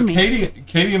bother So me.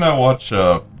 Katie and I watch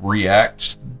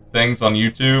react things on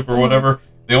YouTube or whatever.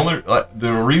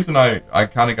 The reason I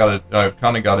kind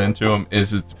of got into them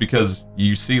is it's because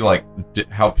you see like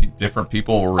how different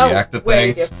people will react to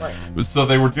way things. different. So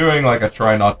they were doing like a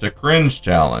try not to cringe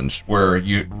challenge where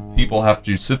people have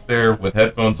to sit there with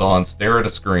headphones on, stare at a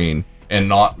screen, and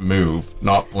not move,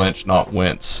 not flinch, not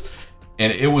wince.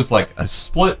 And it was like a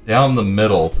split down the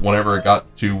middle whenever it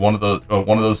got to one of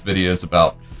those videos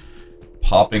about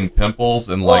popping pimples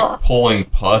and like pulling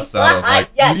pus out of like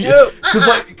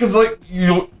because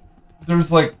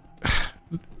there's like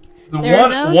the There are one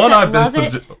those that I've been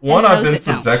those that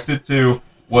don't. subjected to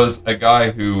was a guy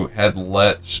who had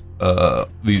let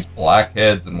these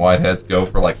blackheads and whiteheads go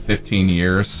for like 15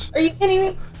 years. Are you kidding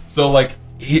me? So like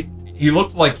he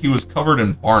looked like he was covered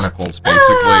in barnacles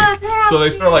basically. So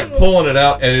they start like pulling it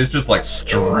out and it's just like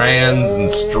strands and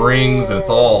strings and it's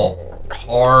all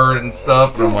hard and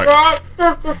stuff. And I'm like, that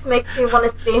stuff just makes me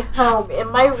want to stay home in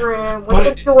my room with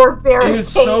But the door barricaded.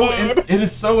 it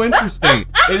is so interesting.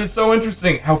 It is so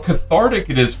interesting how cathartic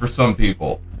it is for some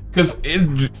people. Because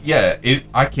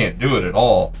I can't do it at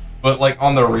all. But like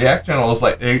on the React channel, it's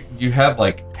like you had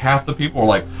like half the people were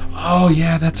like, "Oh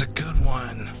yeah, that's a good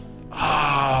one."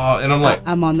 Oh, and I'm like,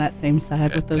 I'm on that same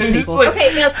side with those It's people. like-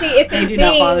 Okay, now see if They it's do being,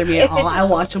 not bother me at if all. I it's-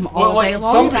 watch them all day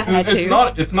long if I had it's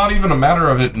to. it's not even a matter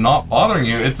of it not bothering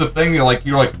you. It's a thing you're like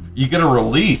you get a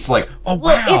release like, oh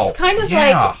Well, wow. it's kind of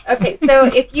yeah. like, okay, so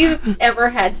if you've ever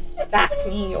had back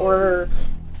knee or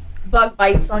bug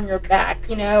bites on your back,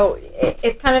 you know,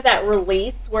 it's kind of that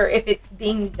release where if it's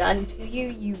being done to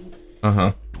you,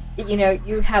 Uh-huh. you know,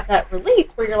 you have that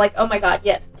release where you're like, oh my god,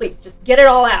 yes, please, just get it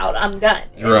all out, I'm done.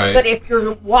 Right. But if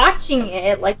you're watching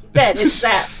it, like you said, it's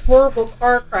that horrible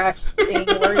car crash thing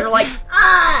where you're like,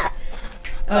 ah!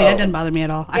 Oh yeah, it doesn't bother me at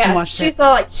all. I can watch she's it.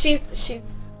 all like,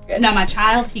 she's good. Now my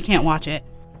child, he can't watch it,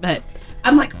 but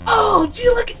I'm like, oh, do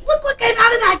you look what came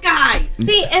out of that guy?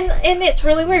 See, and it's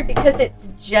really weird because it's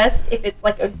just if it's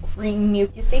like a green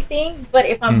mucusy thing, but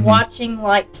if I'm watching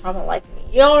like Trauma Like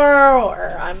an ER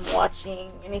or I'm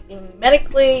watching anything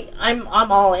medically, I'm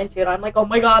all into it. I'm like, oh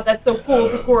my god, that's so cool,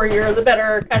 the gorier, the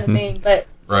better kind of thing. But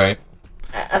Right.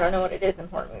 I don't know what it is in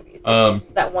horror movies. It's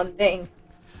just that one thing.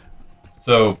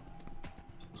 So,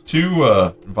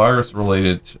 two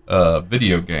virus-related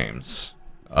video games.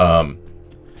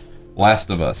 Last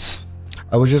of Us.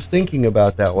 I was just thinking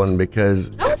about that one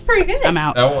because That was pretty good. I'm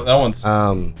out. That one's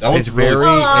That one's it's very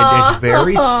really- it's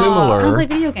very I don't similar. play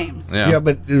video games. Yeah. Yeah,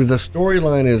 but the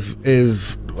storyline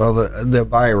is well, the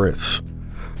virus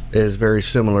is very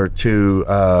similar to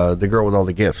the girl with all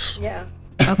the gifts. Yeah.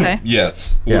 Okay.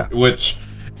 Yes. Yeah. Which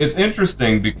is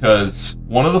interesting because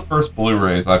one of the first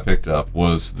Blu-rays I picked up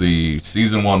was the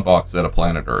season 1 box set of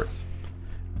Planet Earth.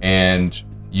 And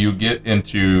you get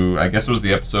into, I guess it was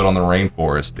the episode on the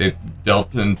rainforest, it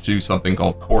dealt into something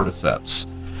called cordyceps.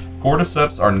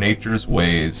 Cordyceps are nature's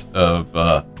ways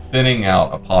of thinning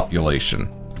out a population.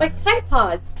 Like Tide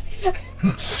Pods.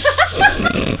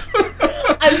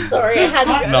 I'm sorry, I had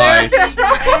to go Nice. there.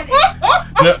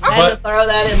 No, I had to throw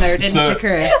that in there, didn't So- you,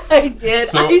 Chris? I did.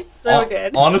 I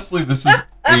did. Honestly, this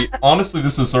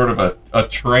is sort of a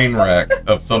train wreck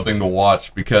of something to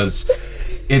watch because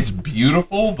it's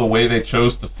beautiful the way they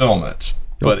chose to film it.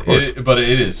 But course.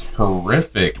 it is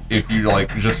horrific if you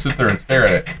like just sit there and stare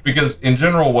at it. Because in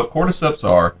general, what cordyceps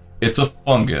are, it's a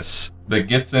fungus that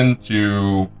gets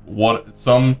into what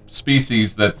some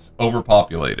species that's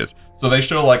overpopulated. So they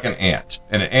show like an ant,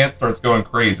 and an ant starts going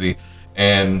crazy,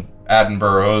 and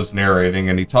Attenborough's narrating,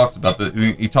 and he talks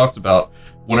about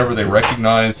whenever they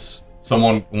recognize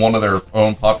one of their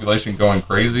own population going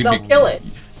crazy, They'll kill it.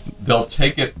 They'll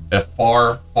take it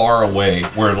far, far away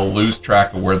where it'll lose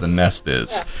track of where the nest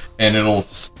is. Yeah. And it'll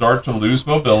start to lose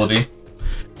mobility,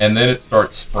 and then it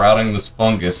starts sprouting this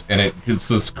fungus, and it's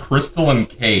this crystalline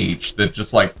cage that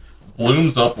just like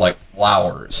blooms up like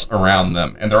flowers around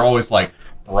them. And they're always like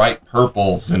bright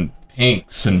purples and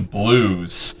pinks and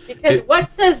blues. Because what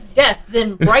says death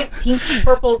than bright pinks,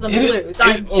 purples, and blues?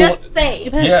 I'm just saying.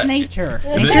 But Yeah. it's nature.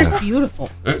 It Nature's is. beautiful.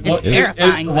 It's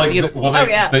terrifying, but beautiful. Oh,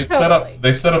 yeah, they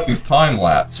totally. set up these time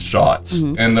lapse shots,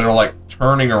 Mm-hmm. and they're like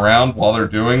turning around while they're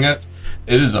doing it.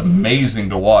 It is amazing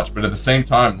to watch, but at the same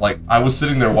time, like I was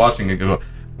sitting there watching it, go,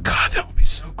 God, that would be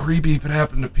so creepy if it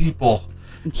happened to people.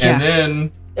 Yeah. And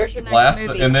then There's your next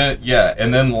movie. and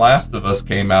then Last of Us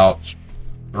came out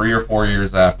 3 or 4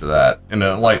 years after that, and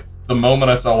like the moment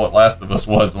I saw what Last of Us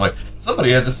was, like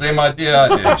somebody had the same idea I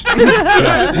did.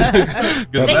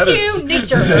 Thank you,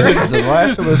 nature. The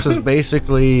Last of Us is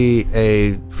basically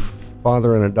a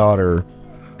father and a daughter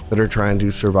that are trying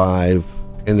to survive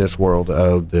in this world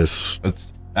of this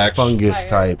It's fungus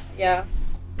type. Yeah.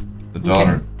 the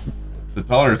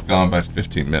daughter's gone by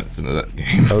 15 minutes into that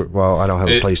game. Oh, well, I don't have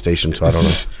a PlayStation, so I don't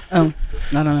know. Oh,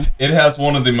 I don't know. It has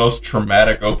one of the most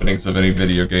traumatic openings of any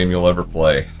video game you'll ever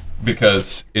play,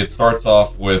 because it starts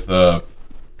off with a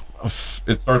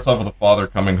father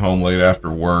coming home late after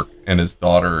work, and his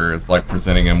daughter is like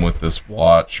presenting him with this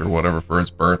watch or whatever for his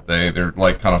birthday. They're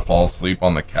like kind of fall asleep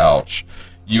on the couch.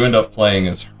 You end up playing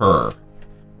as her,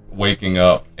 waking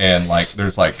up, and like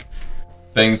there's like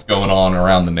things going on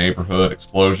around the neighborhood,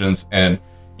 explosions, and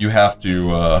you have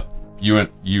to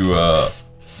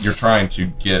you're trying to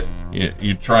get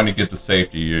to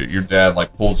safety. Your dad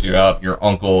like pulls you out. Your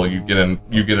uncle, you get in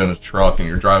a truck and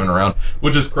you're driving around,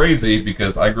 which is crazy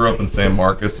because I grew up in San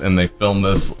Marcos and they filmed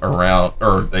this around,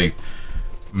 or they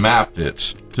mapped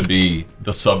it to be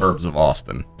the suburbs of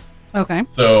Austin. Okay.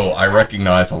 So I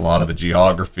recognize a lot of the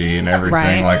geography and everything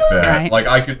Right. like that. Right.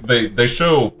 Like they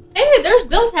show. Hey, there's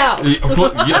Bill's house.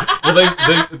 Well,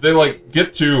 they like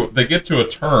get to a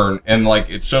turn and like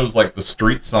it shows like the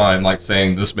street sign like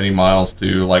saying this many miles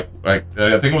to like I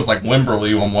think it was like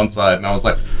Wimberley on one side, and I was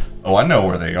like, oh, I know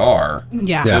where they are.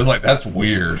 Yeah. I was like, that's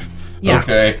weird. Yeah.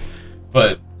 Okay,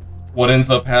 but what ends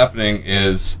up happening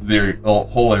is the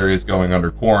whole area is going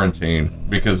under quarantine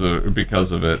because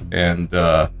of it, and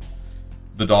the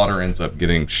daughter ends up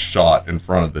getting shot in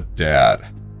front of the dad.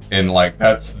 And like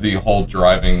that's the whole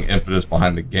driving impetus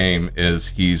behind the game is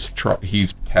he's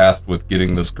tasked with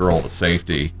getting this girl to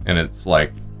safety, and it's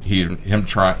like him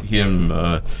trying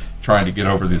to get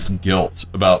over this guilt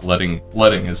about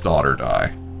letting his daughter die.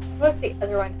 What's the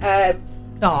other one?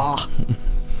 Aw.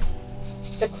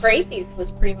 The Crazies was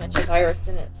pretty much a virus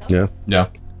in itself. Yeah,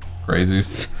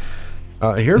 crazies.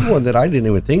 Here's one that I didn't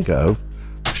even think of: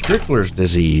 Strickler's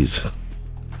disease,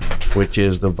 which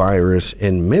is the virus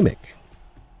in Mimic.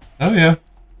 Oh yeah.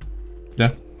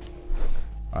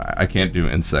 I can't do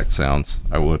insect sounds.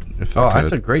 I would if I could.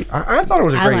 That's a great. I thought it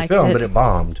was a I great liked film, it. but it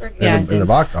bombed Yeah, in the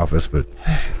box office. But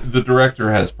The director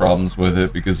has problems with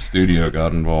it because the studio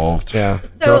got involved. yeah,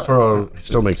 So- Del Toro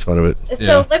still makes fun of it. So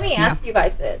Yeah. let me ask you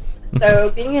guys this. So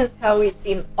being as how we've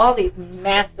seen all these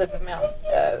massive amounts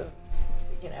of,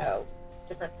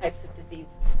 different types of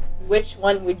disease, which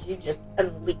one would you just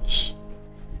unleash?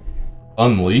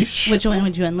 Unleash? Which one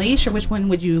would you unleash, or which one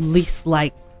would you least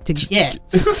like to get?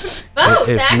 Both,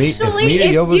 If actually. Mia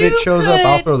if Jovovich you shows up,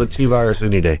 I'll could- throw the T virus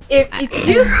any day. If you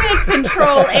could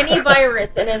control any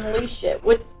virus and unleash it,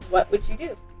 what would you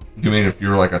do? You mean if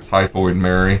you're like a typhoid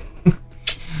Mary?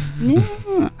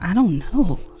 Yeah, I don't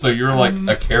know. So you're like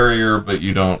a carrier, but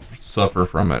you don't suffer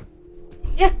from it.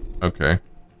 Yeah. Okay.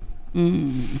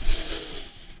 And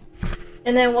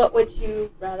then what would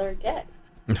you rather get?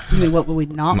 I mean, what would we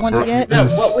not want to get? No,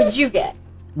 what would you get?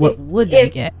 What would we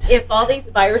If, get? if all these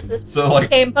viruses So like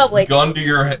became public? gun to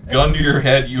your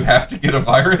head, you have to get a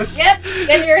virus. Yep,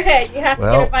 in your head, you have to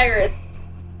Well- get a virus.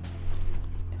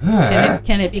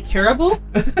 Can it be curable?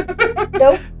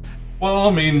 Nope. Well,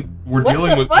 I mean, we're What's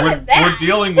dealing the with fun we're, in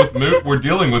that? we're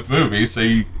dealing with movies, so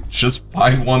you just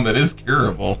find one that is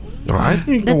curable. I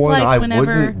think the That's one like I whenever-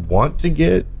 wouldn't want to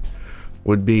get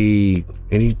would be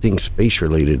anything space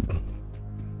related,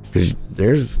 because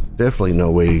there's definitely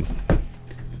no way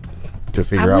to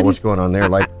figure out what's going on there.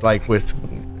 Like with,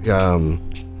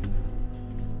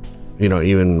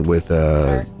 even with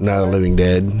Night of the Living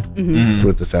Dead,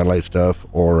 with the satellite stuff,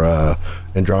 or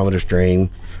Andromeda Strain,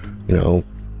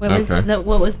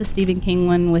 What was the Stephen King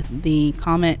one with the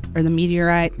comet or the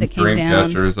meteorite that came down?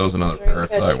 Dreamcatchers, that was another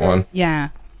Parasite Dreamcatcher. one. Yeah,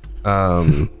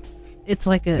 um, it's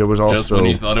like there a. was Just when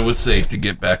you also thought it was safe to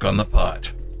get back on the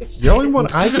pot. the only one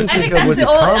I can I think think of that's with the the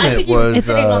only. I comet think you was was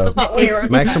sitting on the pot when you were-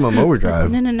 Maximum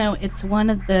Overdrive. No. It's one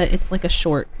of the. It's like a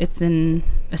short. It's in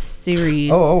a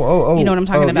series. Oh! You know what I'm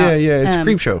talking about? Yeah, it's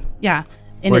Creepshow. Yeah,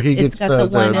 and Where he it's gets got the-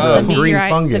 the one. the It's the green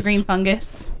meteorite, fungus. the green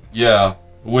fungus. Yeah,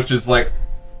 which is like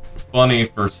funny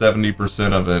for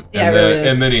 70% of it, Yeah, and it then really is.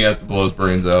 and then he has to blow his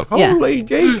brains out. Yeah. Holy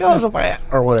Jacobs,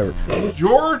 or whatever.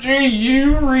 Georgie,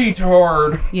 you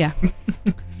retard. Yeah.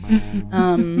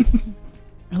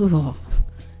 Ooh,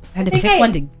 I had to think pick I-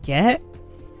 one to get.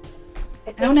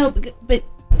 I don't know, but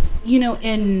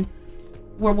in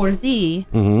World War Z,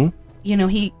 Mm-hmm.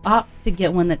 he opts to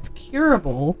get one that's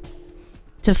curable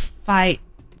to fight.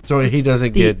 So he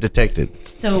doesn't get detected.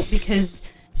 So because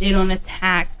they don't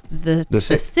attack The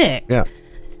sick. Yeah.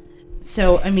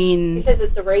 So I mean, Because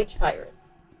it's a rage virus.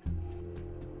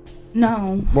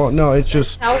 no. Well, no, it's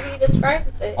just How he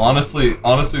describes it. Honestly,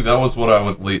 that was what I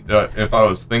would if I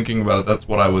was thinking about it. That's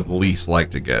what I would least like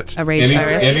to get. A rage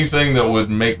virus? Anything that would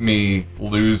make me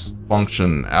lose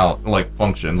function.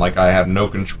 Like I have no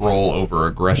control over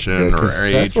aggression or 'cause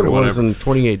rage that's what or it was whatever. in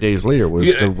 28 Days Later was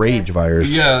Yeah. the rage virus.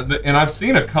 Yeah, and I've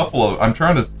seen a couple of. I'm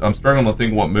struggling to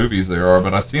think what movies there are,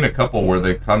 but I've seen a couple where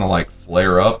they kind of like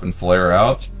flare up and flare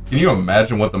out. Can you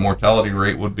imagine what the mortality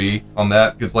rate would be on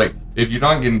that? Because like, if you're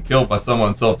not getting killed by someone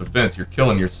in self-defense, you're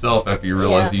killing yourself after you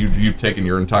realize you've taken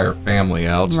your entire family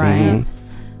out. Right.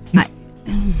 I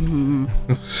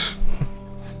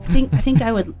think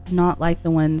I would not like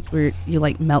the ones where you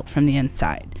like melt from the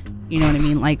inside. You know what I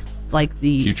mean? Like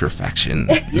the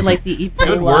Putrefaction. you like the Ebola.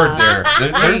 Good word there.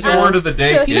 There's your word of the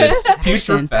day, kids.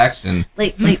 Putrefaction.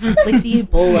 Like the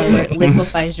Ebola where it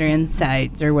liquefies your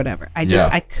insides or whatever.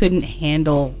 I couldn't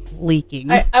handle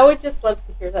leaking. I would just love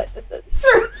to hear that. It's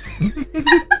true.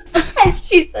 And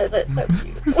she says it so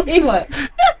cutely. What?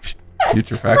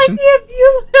 Putrefaction?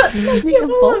 Like the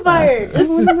Ebola virus. The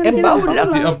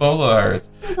Ebola virus.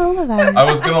 I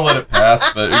was gonna let it pass,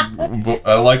 but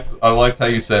I liked how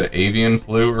you said avian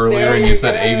flu earlier, and you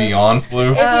said avian flu.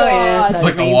 Oh, yes, It's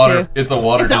like a water. It's a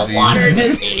water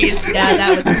disease. Yeah,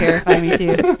 that would terrify me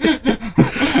too.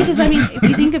 Because I mean, if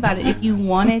you think about it, if you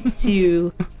wanted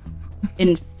to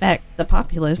infect the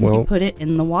populace, you put it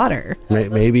in the water.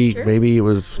 Maybe it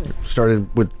was started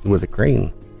with a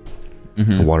crane,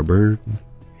 a water bird,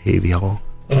 avian.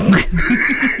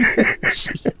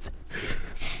 Jesus.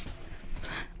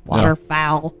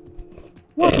 Waterfowl.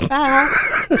 Waterfowl.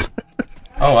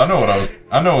 Oh, I know what I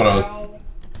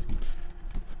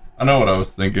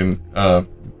was thinking.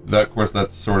 That of course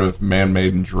that's sort of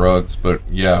man-made in drugs, but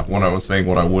yeah, when I was saying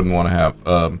what I wouldn't want to have,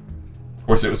 of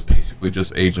course it was basically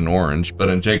just Agent Orange. But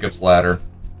in Jacob's Ladder,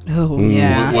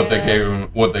 what they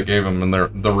gave him, and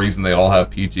the reason they all have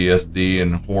PTSD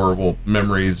and horrible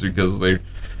memories because they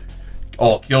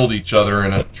all killed each other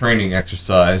in a training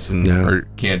exercise and or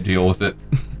can't deal with it.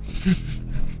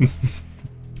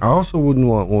 I also wouldn't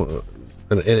want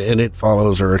and it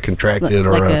follows or a contracted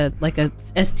or a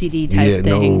STD type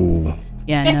thing. No.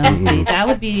 Yeah, no. See, that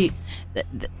would be.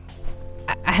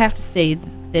 I have to say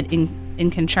that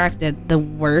in Contracted, the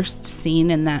worst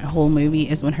scene in that whole movie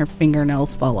is when her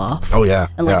fingernails fall off. Oh yeah.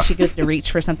 And like she goes to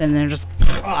reach for something, and they're just,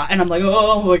 and I'm like,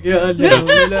 oh my god. No,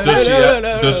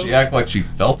 Does she act like she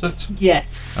felt it?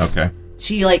 Yes. Okay.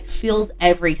 She like feels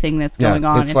everything that's going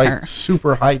on it's in like her.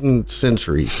 super heightened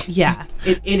sensories. Yeah,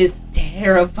 it is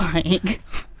terrifying.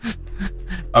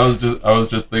 I was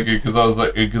just thinking because I was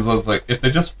like, if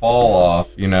they just fall off,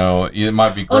 it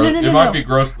might be gross. It might be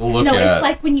gross to look at. No, it's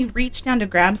like when you reach down to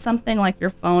grab something like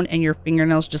your phone and your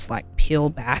fingernails just like peel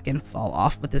back and fall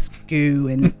off with this goo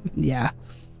and yeah.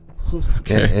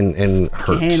 Okay. And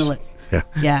hurts. Handle it.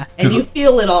 Yeah. And you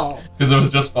feel it all. Because it was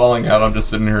just falling out. I'm just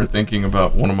sitting here thinking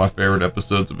about one of my favorite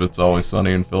episodes of It's Always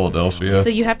Sunny in Philadelphia. So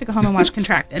you have to go home and watch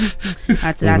Contracted.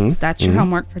 That's your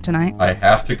homework for tonight. I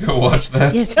have to go watch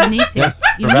that. Yes, you need to. Yes,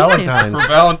 You for need Valentine's.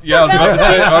 Yeah, I was about to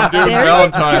say I'm doing There you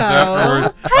Valentine's go.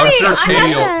 afterwards. I'm sure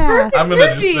Katie will. I'm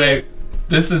gonna just say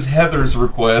this is Heather's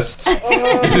request.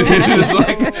 It's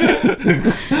like,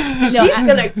 She's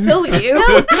gonna kill you.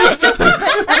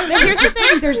 But here's the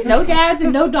thing: there's no dads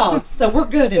and no dogs, so we're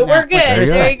good. We're good.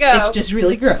 There you go. It's just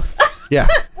really gross. Yeah.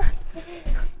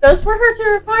 Those were her two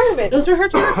requirements. Those are her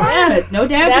two requirements: no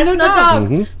dads and no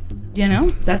dogs.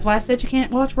 That's why I said you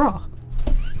can't watch Raw.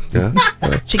 Yeah.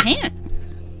 She can't.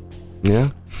 Yeah.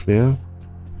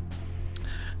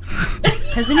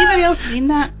 Has anybody else seen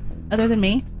that other than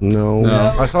me? No.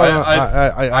 I saw it.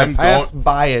 I passed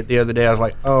by it the other day. I was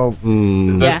like, oh.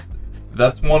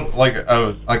 That's one like I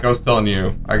was telling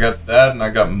you. I got that, and I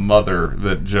got Mother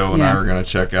that Joe and I are gonna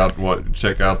check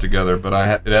out together.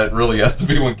 But it really has to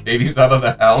be when Katie's out of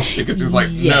the house because she's like,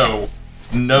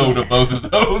 no to both of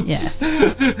those. Yes,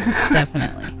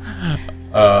 definitely.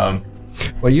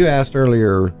 Well, you asked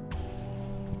earlier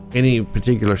any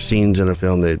particular scenes in a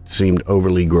film that seemed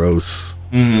overly gross.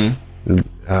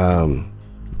 Mm-hmm.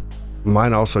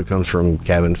 Mine also comes from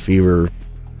Cabin Fever,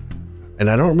 and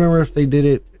I don't remember if they did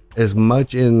it as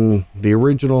much in the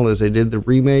original as they did the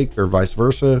remake or vice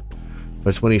versa.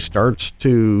 But it's when he starts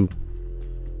to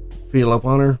feel up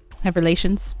on her. Have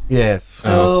relations. Yes.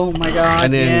 Oh my god.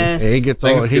 And then he gets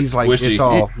all. He's like, squishy. it's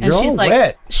all. And You're she's all like,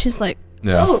 wet.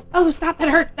 Yeah. Oh, stop! That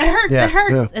hurts! That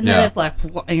hurts! And then it's like,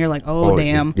 and you're like, oh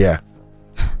damn. Yeah.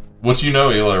 Which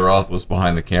Eli Roth was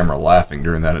behind the camera laughing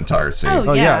during that entire scene.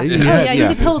 Oh yeah, you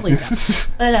could totally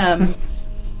tell.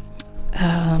 But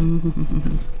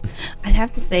I'd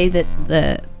have to say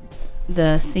that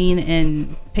the scene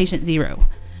in Patient Zero,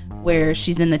 where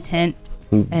she's in the tent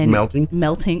and Melting?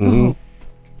 Oh.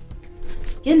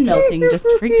 Skin melting just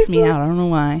freaks me out. I don't know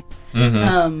why.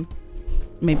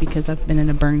 Maybe because I've been in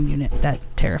a burn unit. That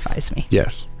terrifies me.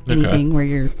 Yes. Anything where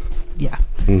you're, yeah.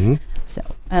 So,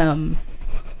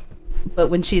 but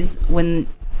when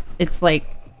it's like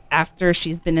after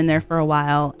she's been in there for a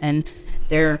while and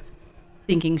they're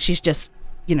thinking she's just,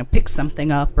 picked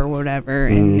something up or whatever,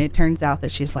 and it turns out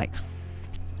that she's like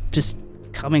just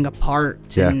coming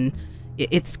apart, and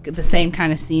it's the same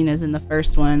kind of scene as in the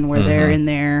first one where they're in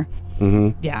there.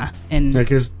 Yeah, and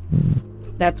because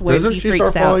that's where doesn't he she freaks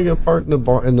start out. falling apart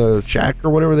in the shack or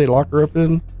whatever they lock her up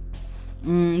in?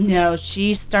 No,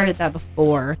 she started that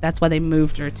before. That's why they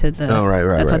moved her to the. Oh, right.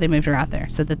 That's why they moved her out there,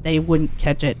 so that they wouldn't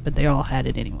catch it, but they all had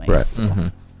it anyways. Right. So.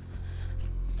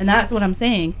 And that's what I'm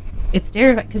saying. It's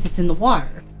terrifying because it's in the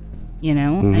water. I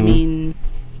mean.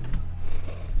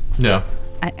 Yeah.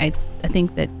 I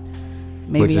think that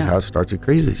maybe. Which is how it starts at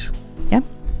Crazies. Yep.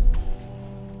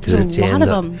 Because There's a lot of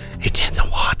them. It's in the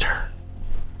water.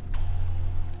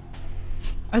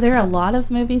 Are there a lot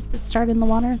of movies that start in the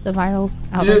water? The viral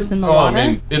outbreaks in the water? I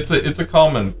mean, it's a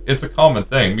common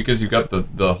thing because you've got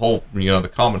the whole the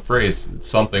common phrase, it's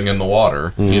something in the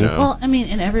water. Well, I mean,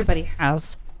 and everybody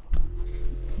has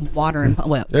water and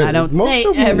I don't most say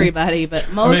of them- everybody, but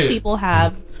most people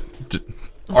have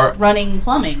running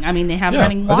plumbing. I mean, they have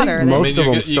running water. most of them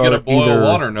you get a start boil either-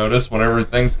 water notice whenever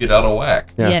things get out of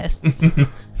whack. Yeah. Yes.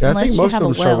 Yeah, I Unless think you most have of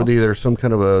them a start well. with either some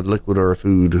kind of a liquid or a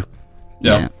food.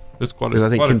 Yeah. There's quite Because I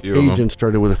think quite a few of them. Contagion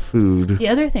started with a food. The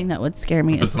other thing that would scare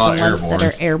me If is it's the not ones that airborne.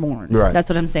 are airborne. Right. That's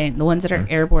what I'm saying. The ones that are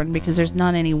airborne, because there's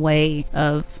not any way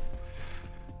of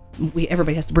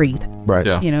everybody has to breathe. Right.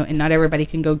 Yeah. And not everybody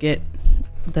can go get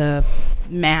the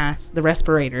mask, the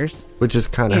respirators. Which is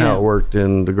kind of how it worked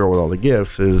in The Girl with All the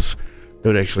Gifts is it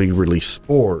would actually release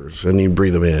spores and you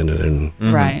breathe them in and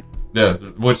then Right. Yeah,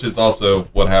 which is also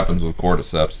what happens with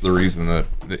cordyceps. The reason that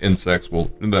the insects will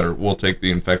take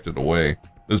the infected away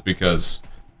is because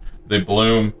they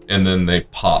bloom and then they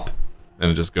pop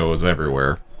and it just goes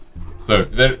everywhere. So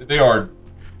they are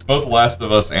both Last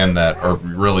of Us and that are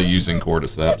really using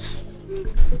cordyceps.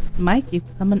 Mike,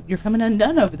 you're coming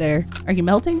undone over there. Are you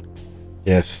melting?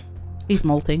 yes. He's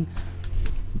molting.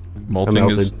 Molting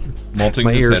his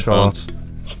My ears fell off. headphones.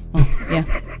 Oh, yeah.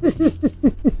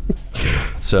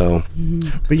 So,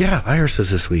 but yeah,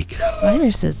 viruses this week.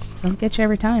 Viruses don't get you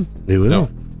every time. They will. No.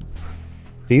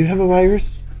 Do you have a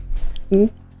virus?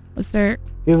 Was there?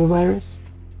 You have a virus?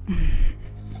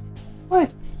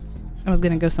 What? I was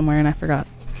gonna go somewhere and I forgot.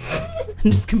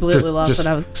 I'm just completely lost what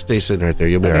I was. Stay sitting right there.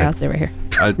 You'll be Okay, all I'll right. stay right here.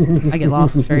 I, I get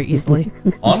lost very easily.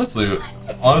 honestly,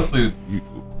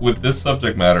 with this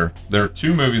subject matter, there are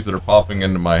two movies that are popping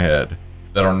into my head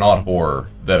that are not horror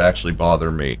that actually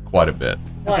bother me quite a bit.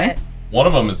 What? One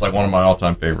of them is like one of my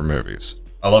all-time favorite movies.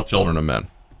 I love Children of Men,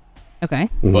 Okay.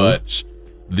 but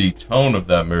the tone of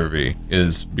that movie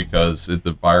is because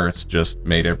the virus just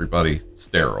made everybody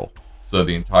sterile, so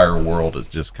the entire world is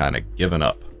just kind of given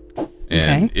up,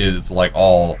 and Okay. it is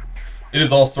all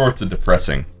sorts of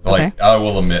depressing. Like, Okay. I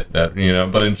will admit that,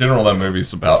 but in general, that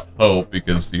movie's about hope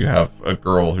because you have a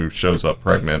girl who shows up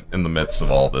pregnant in the midst of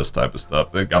all this type of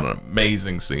stuff. They've got an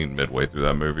amazing scene midway through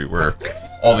that movie where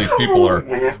all these people are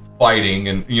fighting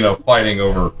and, fighting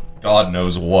over God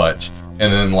knows what.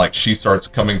 And then, like, she starts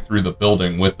coming through the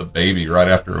building with the baby right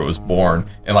after it was born.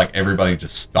 And, like, everybody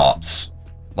just stops.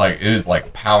 Like, it is,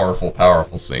 like, powerful,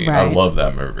 powerful scene. I Right. love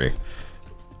that movie.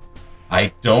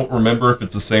 I don't remember if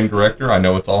it's the same director. I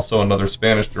know it's also another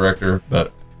Spanish director,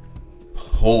 but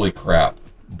holy crap.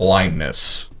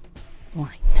 Blindness.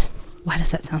 Blindness. Why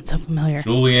does that sound so familiar?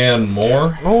 Julianne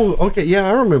Moore. Oh, okay. Yeah,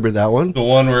 I remember that one. The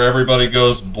one where everybody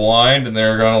goes blind and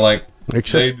they're gonna like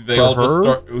Except they for all her? just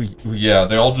start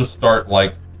they all just start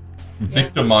like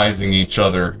victimizing each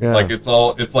other. Yeah. Like it's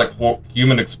like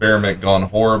human experiment gone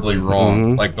horribly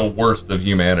wrong. Like the worst of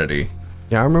humanity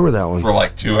Yeah, I remember that one. for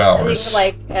like 2 I hours.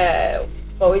 think,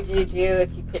 what would you do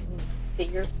if you couldn't see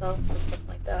yourself or something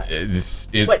like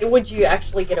that? What would you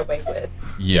actually get away with?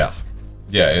 Yeah,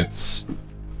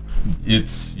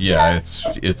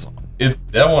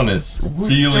 that one is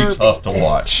really tough to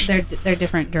watch. They're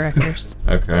different directors.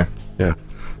 Okay. Yeah.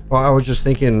 Well, I was just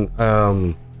thinking,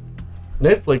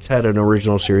 Netflix had an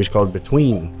original series called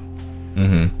Between,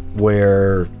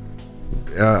 where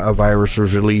a virus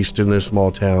was released in this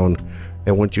small town,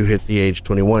 and once you hit the age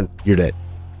 21, you're dead.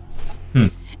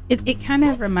 It kind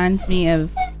of reminds me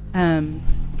of,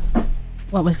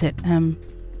 what was it?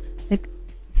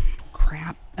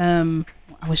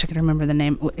 I wish I could remember the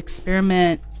name.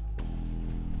 Experiment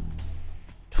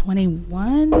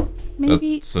 21,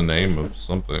 maybe. That's the name of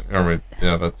something. I mean,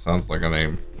 yeah, that sounds like a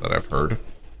name that I've heard.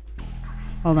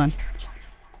 Hold on.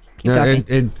 Keep No,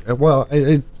 talking.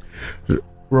 it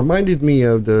reminded me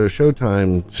of the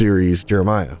Showtime series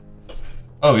Jeremiah,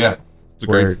 Oh yeah, it's a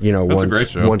where great. That's a great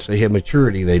show. once they hit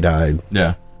maturity, they died.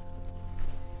 Yeah.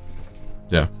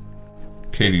 Yeah.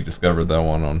 Katie discovered that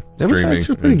one on That was streaming.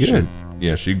 actually pretty and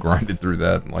good. she grinded through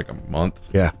that in like a month.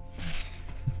 Yeah.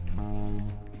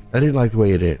 I didn't like the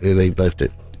way they left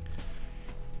it.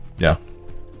 Yeah.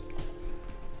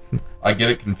 I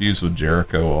get it confused with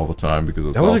Jericho all the time because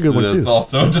it's That was a good one, it's too.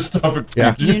 also a dystopic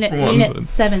Yeah. future Unit one, Unit but-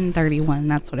 731.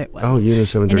 That's what it was. Oh, Unit And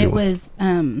 731. it was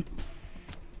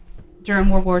during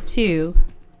World War II.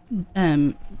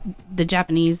 The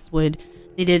Japanese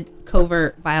they did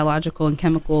covert biological and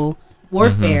chemical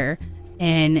warfare,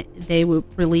 and they would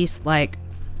release like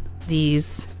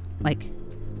these like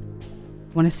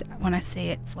when I say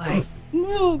it's like,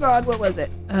 oh God, what was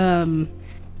it? I'm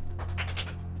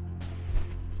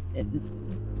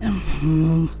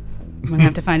gonna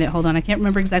have to find it. Hold on, I can't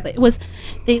remember exactly. It was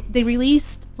they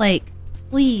released like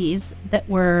fleas that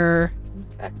were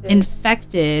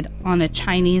infected on a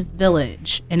Chinese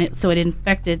village, and it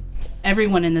infected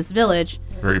everyone in this village.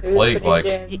 Very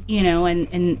plague-like. You know,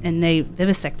 and they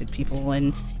vivisected people,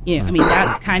 and you know, I mean,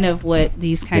 that's kind of what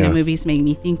these kind of movies make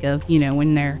me think of. You know,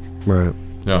 when they're Right.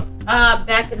 Yeah.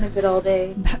 Back in the good old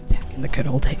days. back in the good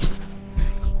old days.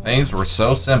 Things were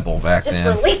so simple back Just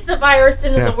then. release the virus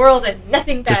into Yeah. the world and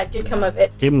nothing bad could come of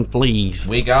it. Give them fleas.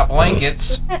 We got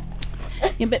blankets.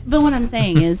 Yeah, but what I'm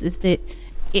saying is that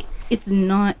it's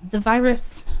not the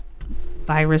virus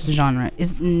genre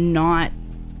is not,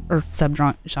 or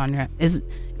subgenre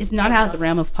is not out of the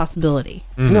realm of possibility.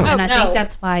 No. And I no. think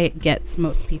that's why it gets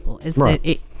most people is Right. that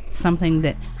it's something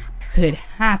that could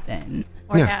happen,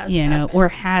 Or Yeah. has you know, happened. or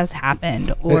has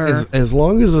happened, or As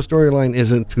long as the storyline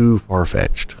isn't too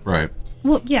far-fetched. Right.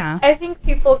 well, yeah, I think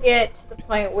people get to the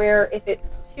point where if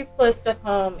it's too close to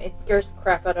home, it scares the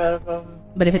crap out of them.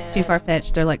 but if it's too far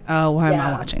fetched, they're like, oh, why am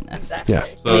I watching this? Exactly. Yeah.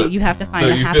 So- You have to find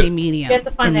so a you happy could- medium. You have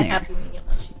to find in the there. happy medium,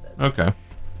 as she says. Okay.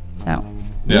 So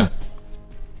Yeah.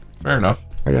 Fair enough.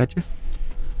 I got you.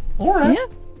 All right.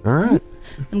 yeah, All right.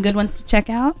 some good ones to check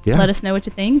out. Yeah. Let us know what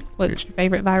you think. What's your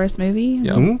favorite virus movie?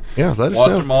 Yeah. Mhm. Yeah, let us Watch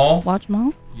know. them all. Watch them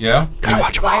all. Yeah.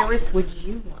 What virus would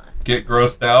you want? Get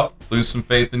grossed out. Lose some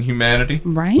faith in humanity.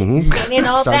 Right? Mhm. And then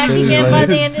all Stop back shaving again your by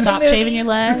the legs. end of the Stop movie. shaving your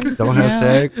legs. Don't have Yeah.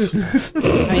 sex. I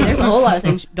mean, there's a whole lot of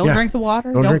things. Don't Yeah. drink the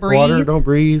water. Don't Don't drink breathe. water. Don't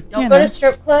breathe. Don't You go know. to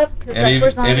strip club because that's where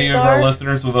zombies Any of are. our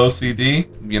listeners with OCD,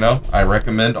 you know, I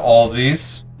recommend all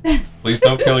these. Please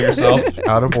don't kill yourself.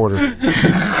 Out of order.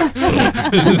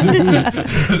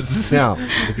 Now,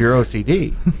 if you're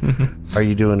OCD, are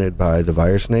you doing it by the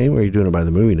virus name or are you doing it by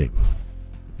the movie name?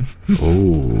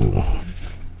 Oh.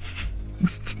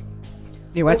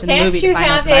 You're watching the Can't movie you to find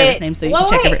out have the virus it- name so you Well,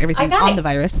 can check wait, I everything got on it. the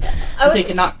virus. I So was- you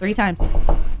can knock 3 times.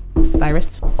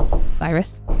 Virus.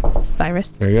 Virus.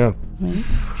 Virus. There you go. Right.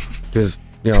 Because,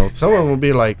 you know, someone will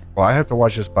be like, well, I have to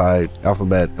watch this by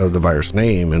alphabet of the virus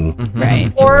name. And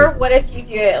Right. Or what if you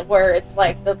do it where it's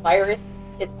like the virus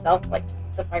itself, like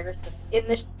the virus that's in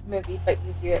the movie, but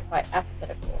you do it by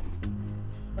alphabetical.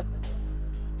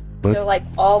 What? So like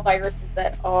all viruses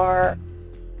that are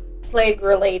plague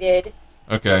related.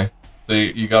 Okay. So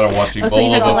you gotta watch Oh, so you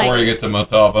Ebola have to, before like- you get to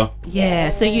Motaba. Yeah.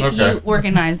 So you Okay.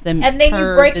 organize them And then you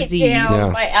per break disease. it down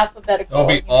Yeah. by alphabetical. That'll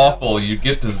be you know. awful. You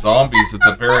get to zombies at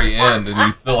the very end, and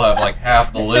you still have like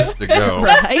half the list to go.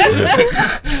 Right.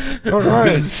 all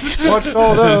right, watched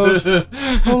all those. Oh,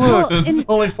 look, Well, and-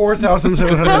 only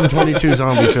 4,722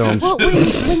 zombie films. Well, when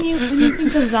you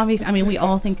think of zombie, I mean, we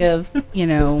all think of, you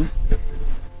know,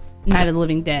 Night of the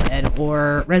Living Dead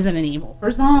or Resident Evil for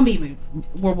zombie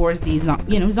World War Z,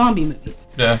 zombie movies.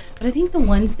 Yeah. But I think the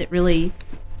ones that really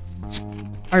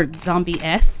are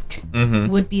zombie-esque Mm-hmm.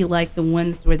 would be like the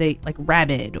ones where they, like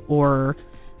Rabid or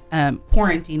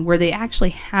Quarantine, where they actually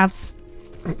have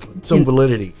Some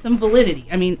validity. some validity.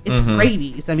 I mean, it's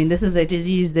rabies. I mean, this is a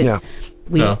disease that Yeah.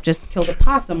 we Yeah. just killed a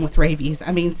possum with rabies.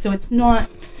 I mean, so it's not,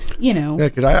 you know. Yeah,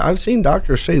 because I've seen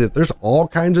doctors say that there's all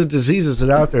kinds of diseases that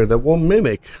out there that will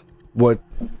mimic what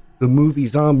the movie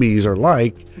zombies are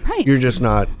like. Right. You're just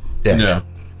not dead. Yeah.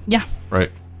 Yeah.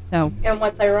 Right. So And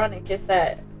what's ironic is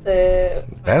that the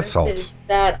Bath viruses salts.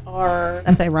 that are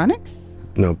that's ironic.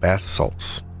 No, bath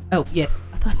salts. Oh yes,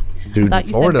 I thought Dude, you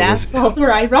Florida said was. bath salts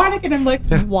were ironic, and I'm like,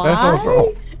 why? Bath salts are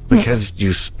all, because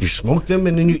you smoke them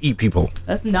and then you eat people.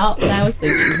 That's not what I was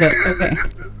thinking. But okay.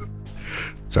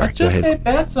 Sorry, go ahead.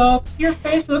 bath salts. Your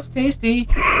face looks tasty.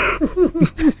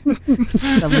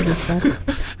 Delicious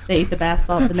stuff. They eat the bath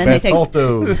salts and then Bath they take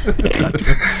saltos.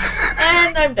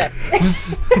 And I'm done.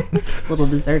 a little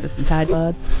dessert of some Tide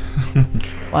Pods.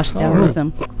 Wash it down with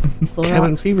some Cabin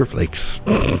Clorox. fever flakes.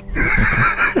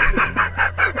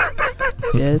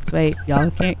 Just wait,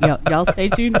 y'all stay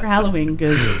tuned for Halloween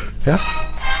because Yeah.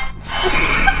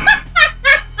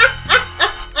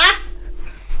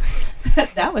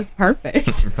 that was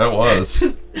perfect. That was.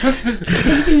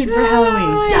 Stay tuned for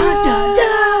Halloween. Dun, dun,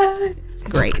 dun. It's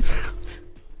great.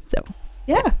 So,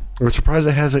 yeah. We're surprised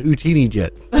it has a Utini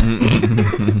jet.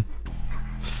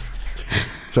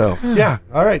 So, yeah.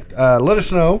 All right. Let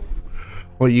us know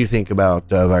what you think about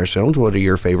virus films. What are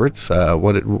your favorites?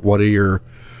 What are your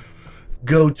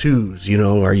go-tos? You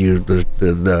know, are you the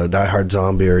diehard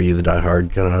zombie? Or are you the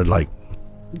diehard kind of like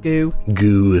Goo.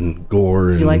 goo and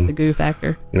gore? And, You like the goo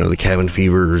factor? you know, the cabin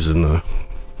fevers and the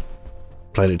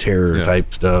Planet Terror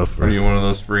type stuff? Are you one of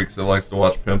those freaks that likes to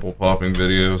watch pimple popping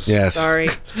videos? Yes. Sorry.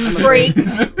 Freak. I'm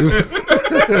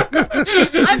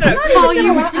gonna call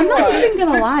you what I'm you not are. even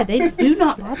gonna lie. They do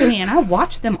not bother me, and I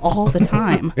watch them all the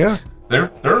time. Yeah.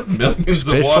 There are millions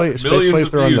Especially of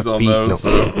if they're on views the on feet. those.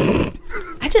 No.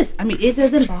 I mean, it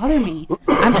doesn't bother me.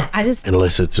 I just,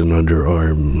 Unless it's an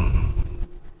underarm.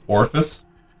 Orifice?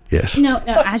 Yes. no,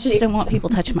 I just don't want people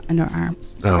touching my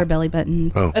underarms Oh. or belly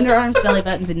buttons. Oh. Underarms, belly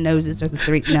buttons, and noses are the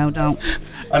three. No, don't.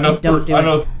 I know. Just don't do I it.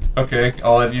 know. Okay,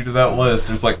 I'll add you to that list.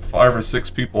 There's like 5 or 6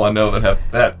 people I know that have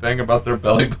that thing about their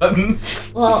belly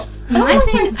buttons. Well, my don't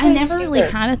thing, like I never tights really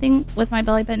either. had a thing with my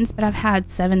belly buttons, but I've had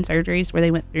 7 surgeries where they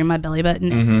went through my belly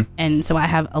button, and so I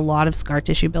have a lot of scar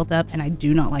tissue built up, and I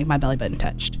do not like my belly button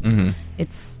touched. Mm-hmm.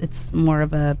 It's more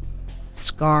of a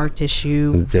scar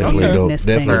tissue Definitely weirdness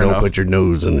don't thing. Fair enough. put your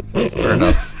nose in it. Fair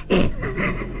enough.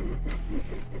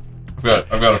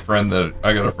 I've got a friend that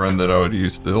I would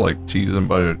used to like tease him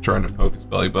by trying to poke his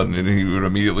belly button, and he would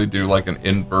immediately do like an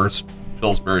inverse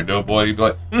Pillsbury Doughboy. He'd be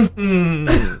like,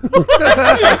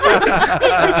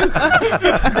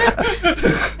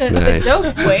 Nice.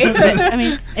 Don't wait. But, I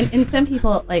mean, and some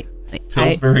people like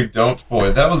Pillsbury Don't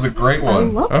Boy. That was a great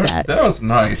one. love that. That was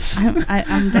nice.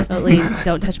 I'm definitely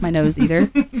don't touch my nose either.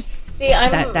 See,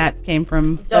 I'm That came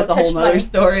from Don't that's a whole touch nother my-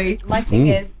 story. My thing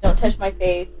is, don't touch my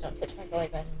face, don't touch my belly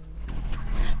button.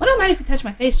 Well, I don't mind if you touch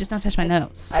my face, just don't touch my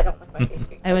nose. I don't like my face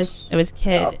being I was a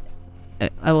kid.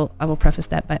 I will preface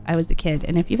that, but I was a kid,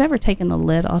 and if you've ever taken the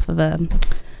lid off of a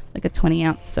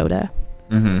 20-ounce soda,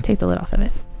 take the lid off of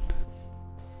it.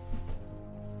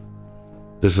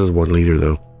 This is 1 liter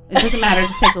though. It doesn't matter.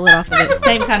 Just take the lid off of it.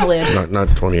 Same kind of lid.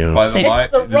 Not 20 ounce. By the Same. mic,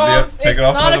 It's the does he wrong. have to take It's it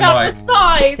off not by about the mic? the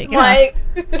size, Take it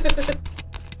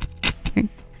Mike.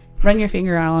 Run your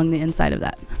finger along the inside of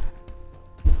that,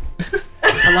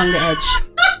 along the edge.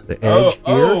 The edge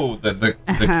here. The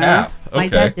Uh-huh. cap. Okay. My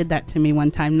dad did that to me one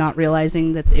time, not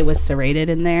realizing that it was serrated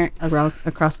in there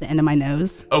across the end of my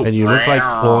nose. Oh, And you look like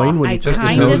Floyd when I you took his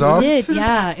kind nose of off. did.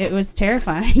 Yeah, it was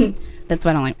terrifying. That's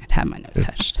why I don't like to have my nose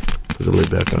touched. Put the lid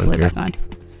back on Lid here. back on.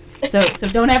 So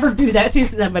don't ever do that to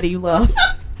somebody you love.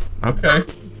 Okay.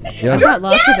 Yeah. I've got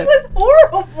lots of That it. was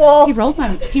horrible. He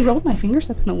rolled my fingers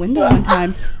up in the window one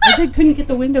time. I couldn't get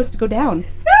the windows to go down.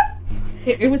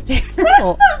 It was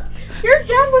terrible. Your dad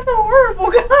was a horrible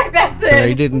guy back Yeah, you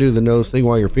then. didn't do the nose thing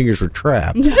while your fingers were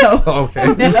trapped. No. Okay.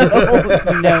 No.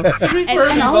 To be fair,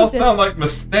 and these all all of this- sound like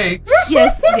mistakes.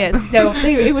 Yes. No.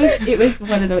 It was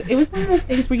one of those. It was one of those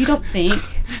things where you don't think.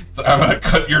 So I'm gonna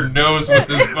cut your nose with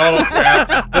this bottle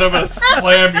cap, then I'm gonna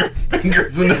slam your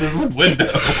fingers into this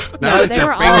window. Now that They your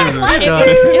were all. fingers are stuck.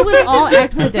 It was all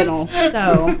accidental.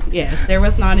 So yes, there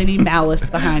was not any malice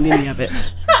behind any of it.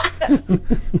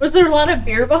 Was there a lot of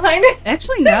beer behind it?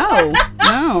 Actually, no.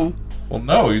 Well,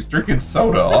 no, he's drinking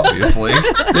soda, obviously.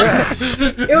 Yes.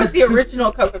 It was the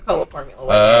original Coca-Cola formula.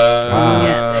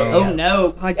 Yeah. Oh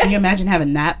no! God, can you imagine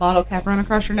having that bottle cap run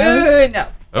across your nose? No.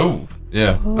 Oh,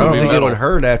 yeah. I don't think it would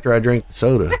hurt after I drink the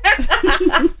soda.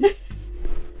 The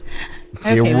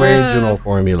Okay, original The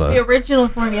formula original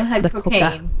formula had The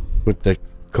cocaine. with the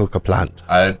coca plant.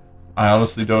 I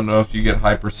honestly don't know if you get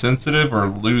hypersensitive or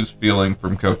lose feeling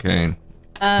from cocaine.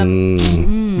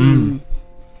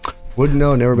 Wouldn't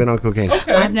know. Never been on cocaine.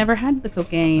 I've never had the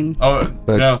cocaine. Oh,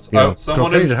 But, no, you know,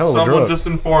 someone, cocaine's a hell of a someone drug. just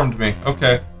informed me.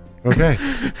 Okay. Okay.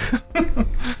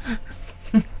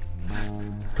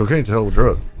 Cocaine's a hell of a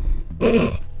drug.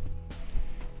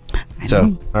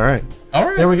 So, all right. All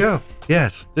right. There we go.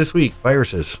 Yes, this week,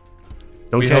 viruses.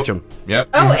 Don't We catch hope- them. Yep.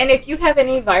 Oh, and if you have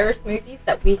any virus movies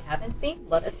that we haven't seen,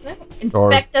 let us know.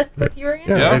 Infect us with your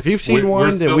answers. Yeah, if you've seen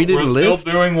one that we didn't we're list.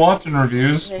 still doing watching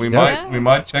reviews. We Yeah.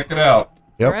 might check it out.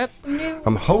 Yep. Perhaps some new.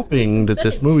 I'm hoping that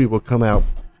this movie will come out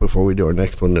before we do our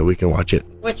next one that we can watch it.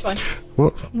 Which one?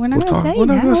 Well, We're not we'll gonna talk- say we're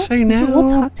now. not gonna say now.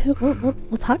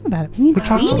 We'll talk about it. We need, We'll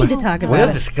talk we about need to it. talk We'll about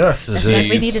it. discuss Just this. like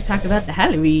we need to talk about the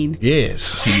Halloween.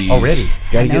 Yes. Tease. Already.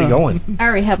 Gotta get know. it going. I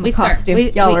already have my We start- costume.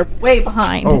 we- Y'all we- are way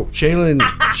behind. Oh,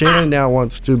 Shaylin now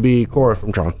wants to be Cora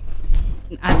from Tron.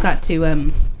 I've got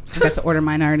to order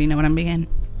mine. I already know what I'm being.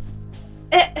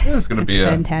 It's gonna be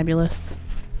It's a. fantabulous.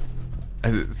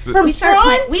 It's From We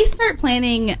Tron? start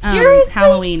planning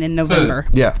Seriously? As November.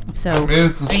 Yeah. So I mean,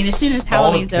 it's a as soon as solid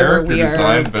Halloween's over, character we are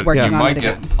design, but working you on might it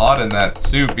get again. hot in that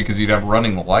suit because you'd have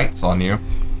running lights on you.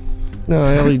 No,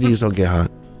 LEDs don't get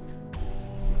hot.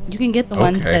 You can get the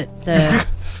ones Okay. that the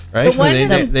Right? The one they,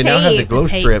 with they the now have the tape. glow The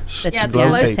tape. strips. The- Yeah, the the glow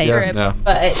glow tape. Yeah. strips, Yeah.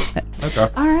 but Okay.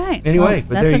 all right. Anyway,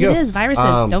 but that's there what you it go. is.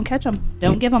 Viruses. Don't catch them.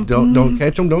 Don't give them. Don't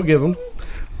catch them. Don't give them.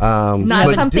 Not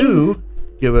but something- do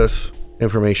give us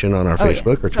information on our Oh,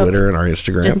 Facebook, yes, or totally. Twitter, and our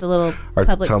Instagram. Just a little Our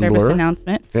public service Tumblr.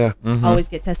 announcement. Yeah. Always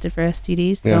get tested for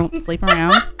STDs. Yeah. Don't sleep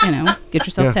around. Get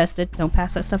yourself Yeah. tested. Don't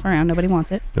pass that stuff around. Nobody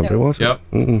wants it. Nobody wants it. Yep.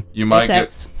 Mm-mm. You Safe might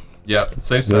sex.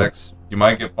 safe sex. You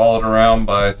might get followed around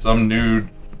by some nude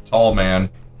tall man,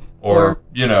 or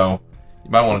you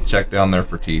might want to check down there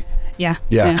for teeth. Yeah.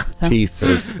 Yeah. so- Teeth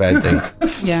is a bad thing.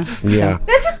 Yeah. Yeah.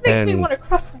 that just makes me And- want to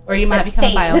cross my Or you legs might out of become a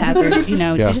pain.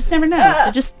 biohazard. Yeah. You just never know.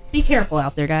 So just be careful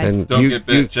out there, guys. And Don't you, get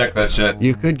bit. Check that shit.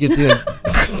 You could get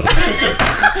the.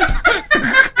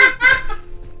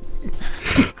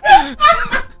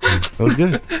 That was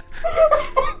good.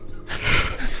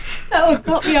 That one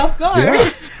caught me off guard.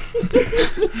 Yeah.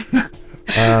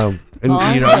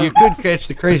 And you could catch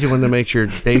the crazy one that makes your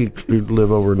day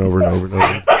live over and over and over and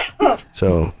over.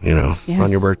 So Yeah.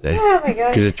 on your birthday, Oh my god.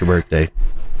 because it's your birthday.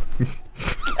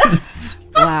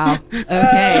 Wow. Okay.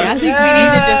 I think we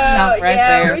need to just stop right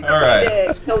there. We just All right.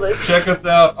 need to kill this. Check us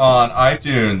out on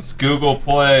iTunes, Google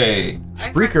Play,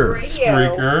 Spreaker,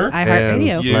 Spreaker,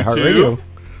 iHeartRadio. YouTube. iHeartRadio,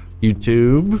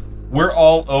 YouTube. We're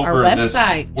all Our over this.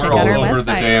 website. We're Check all out our over website.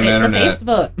 the damn The internet.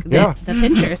 Facebook. Yeah. The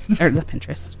Pinterest. Or the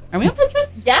Pinterest. Are we on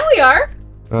Pinterest? Yeah, we are.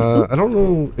 I don't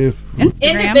know if Instagram.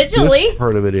 Individually. this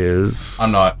part of it is.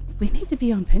 I'm not. We need to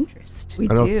be on Pinterest. We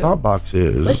I know do. Thoughtbox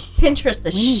is. Let's Pinterest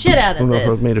the need shit out I don't of know if I've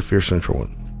this. made a Fear Central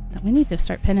one. We need to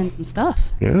start pinning some stuff.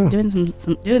 Yeah. Doing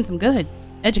some good.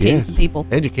 Educating Yes. some people.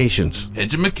 Educations.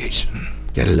 Education.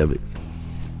 Gotta love it.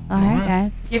 All right,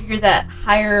 guys. Give you that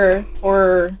higher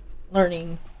horror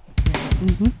learning.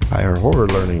 Higher horror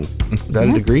learning. Is that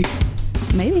a degree?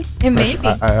 Maybe. It may be.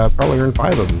 I probably earned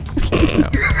 5 of them.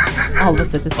 All of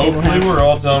us at this table Hopefully, have. we're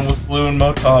all done with Flu and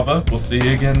Motaba. We'll see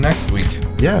you again next week.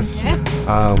 Yes.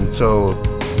 Yes. So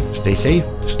stay safe,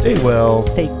 stay well,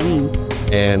 Stay clean.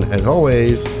 and as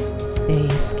always, Stay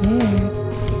scared.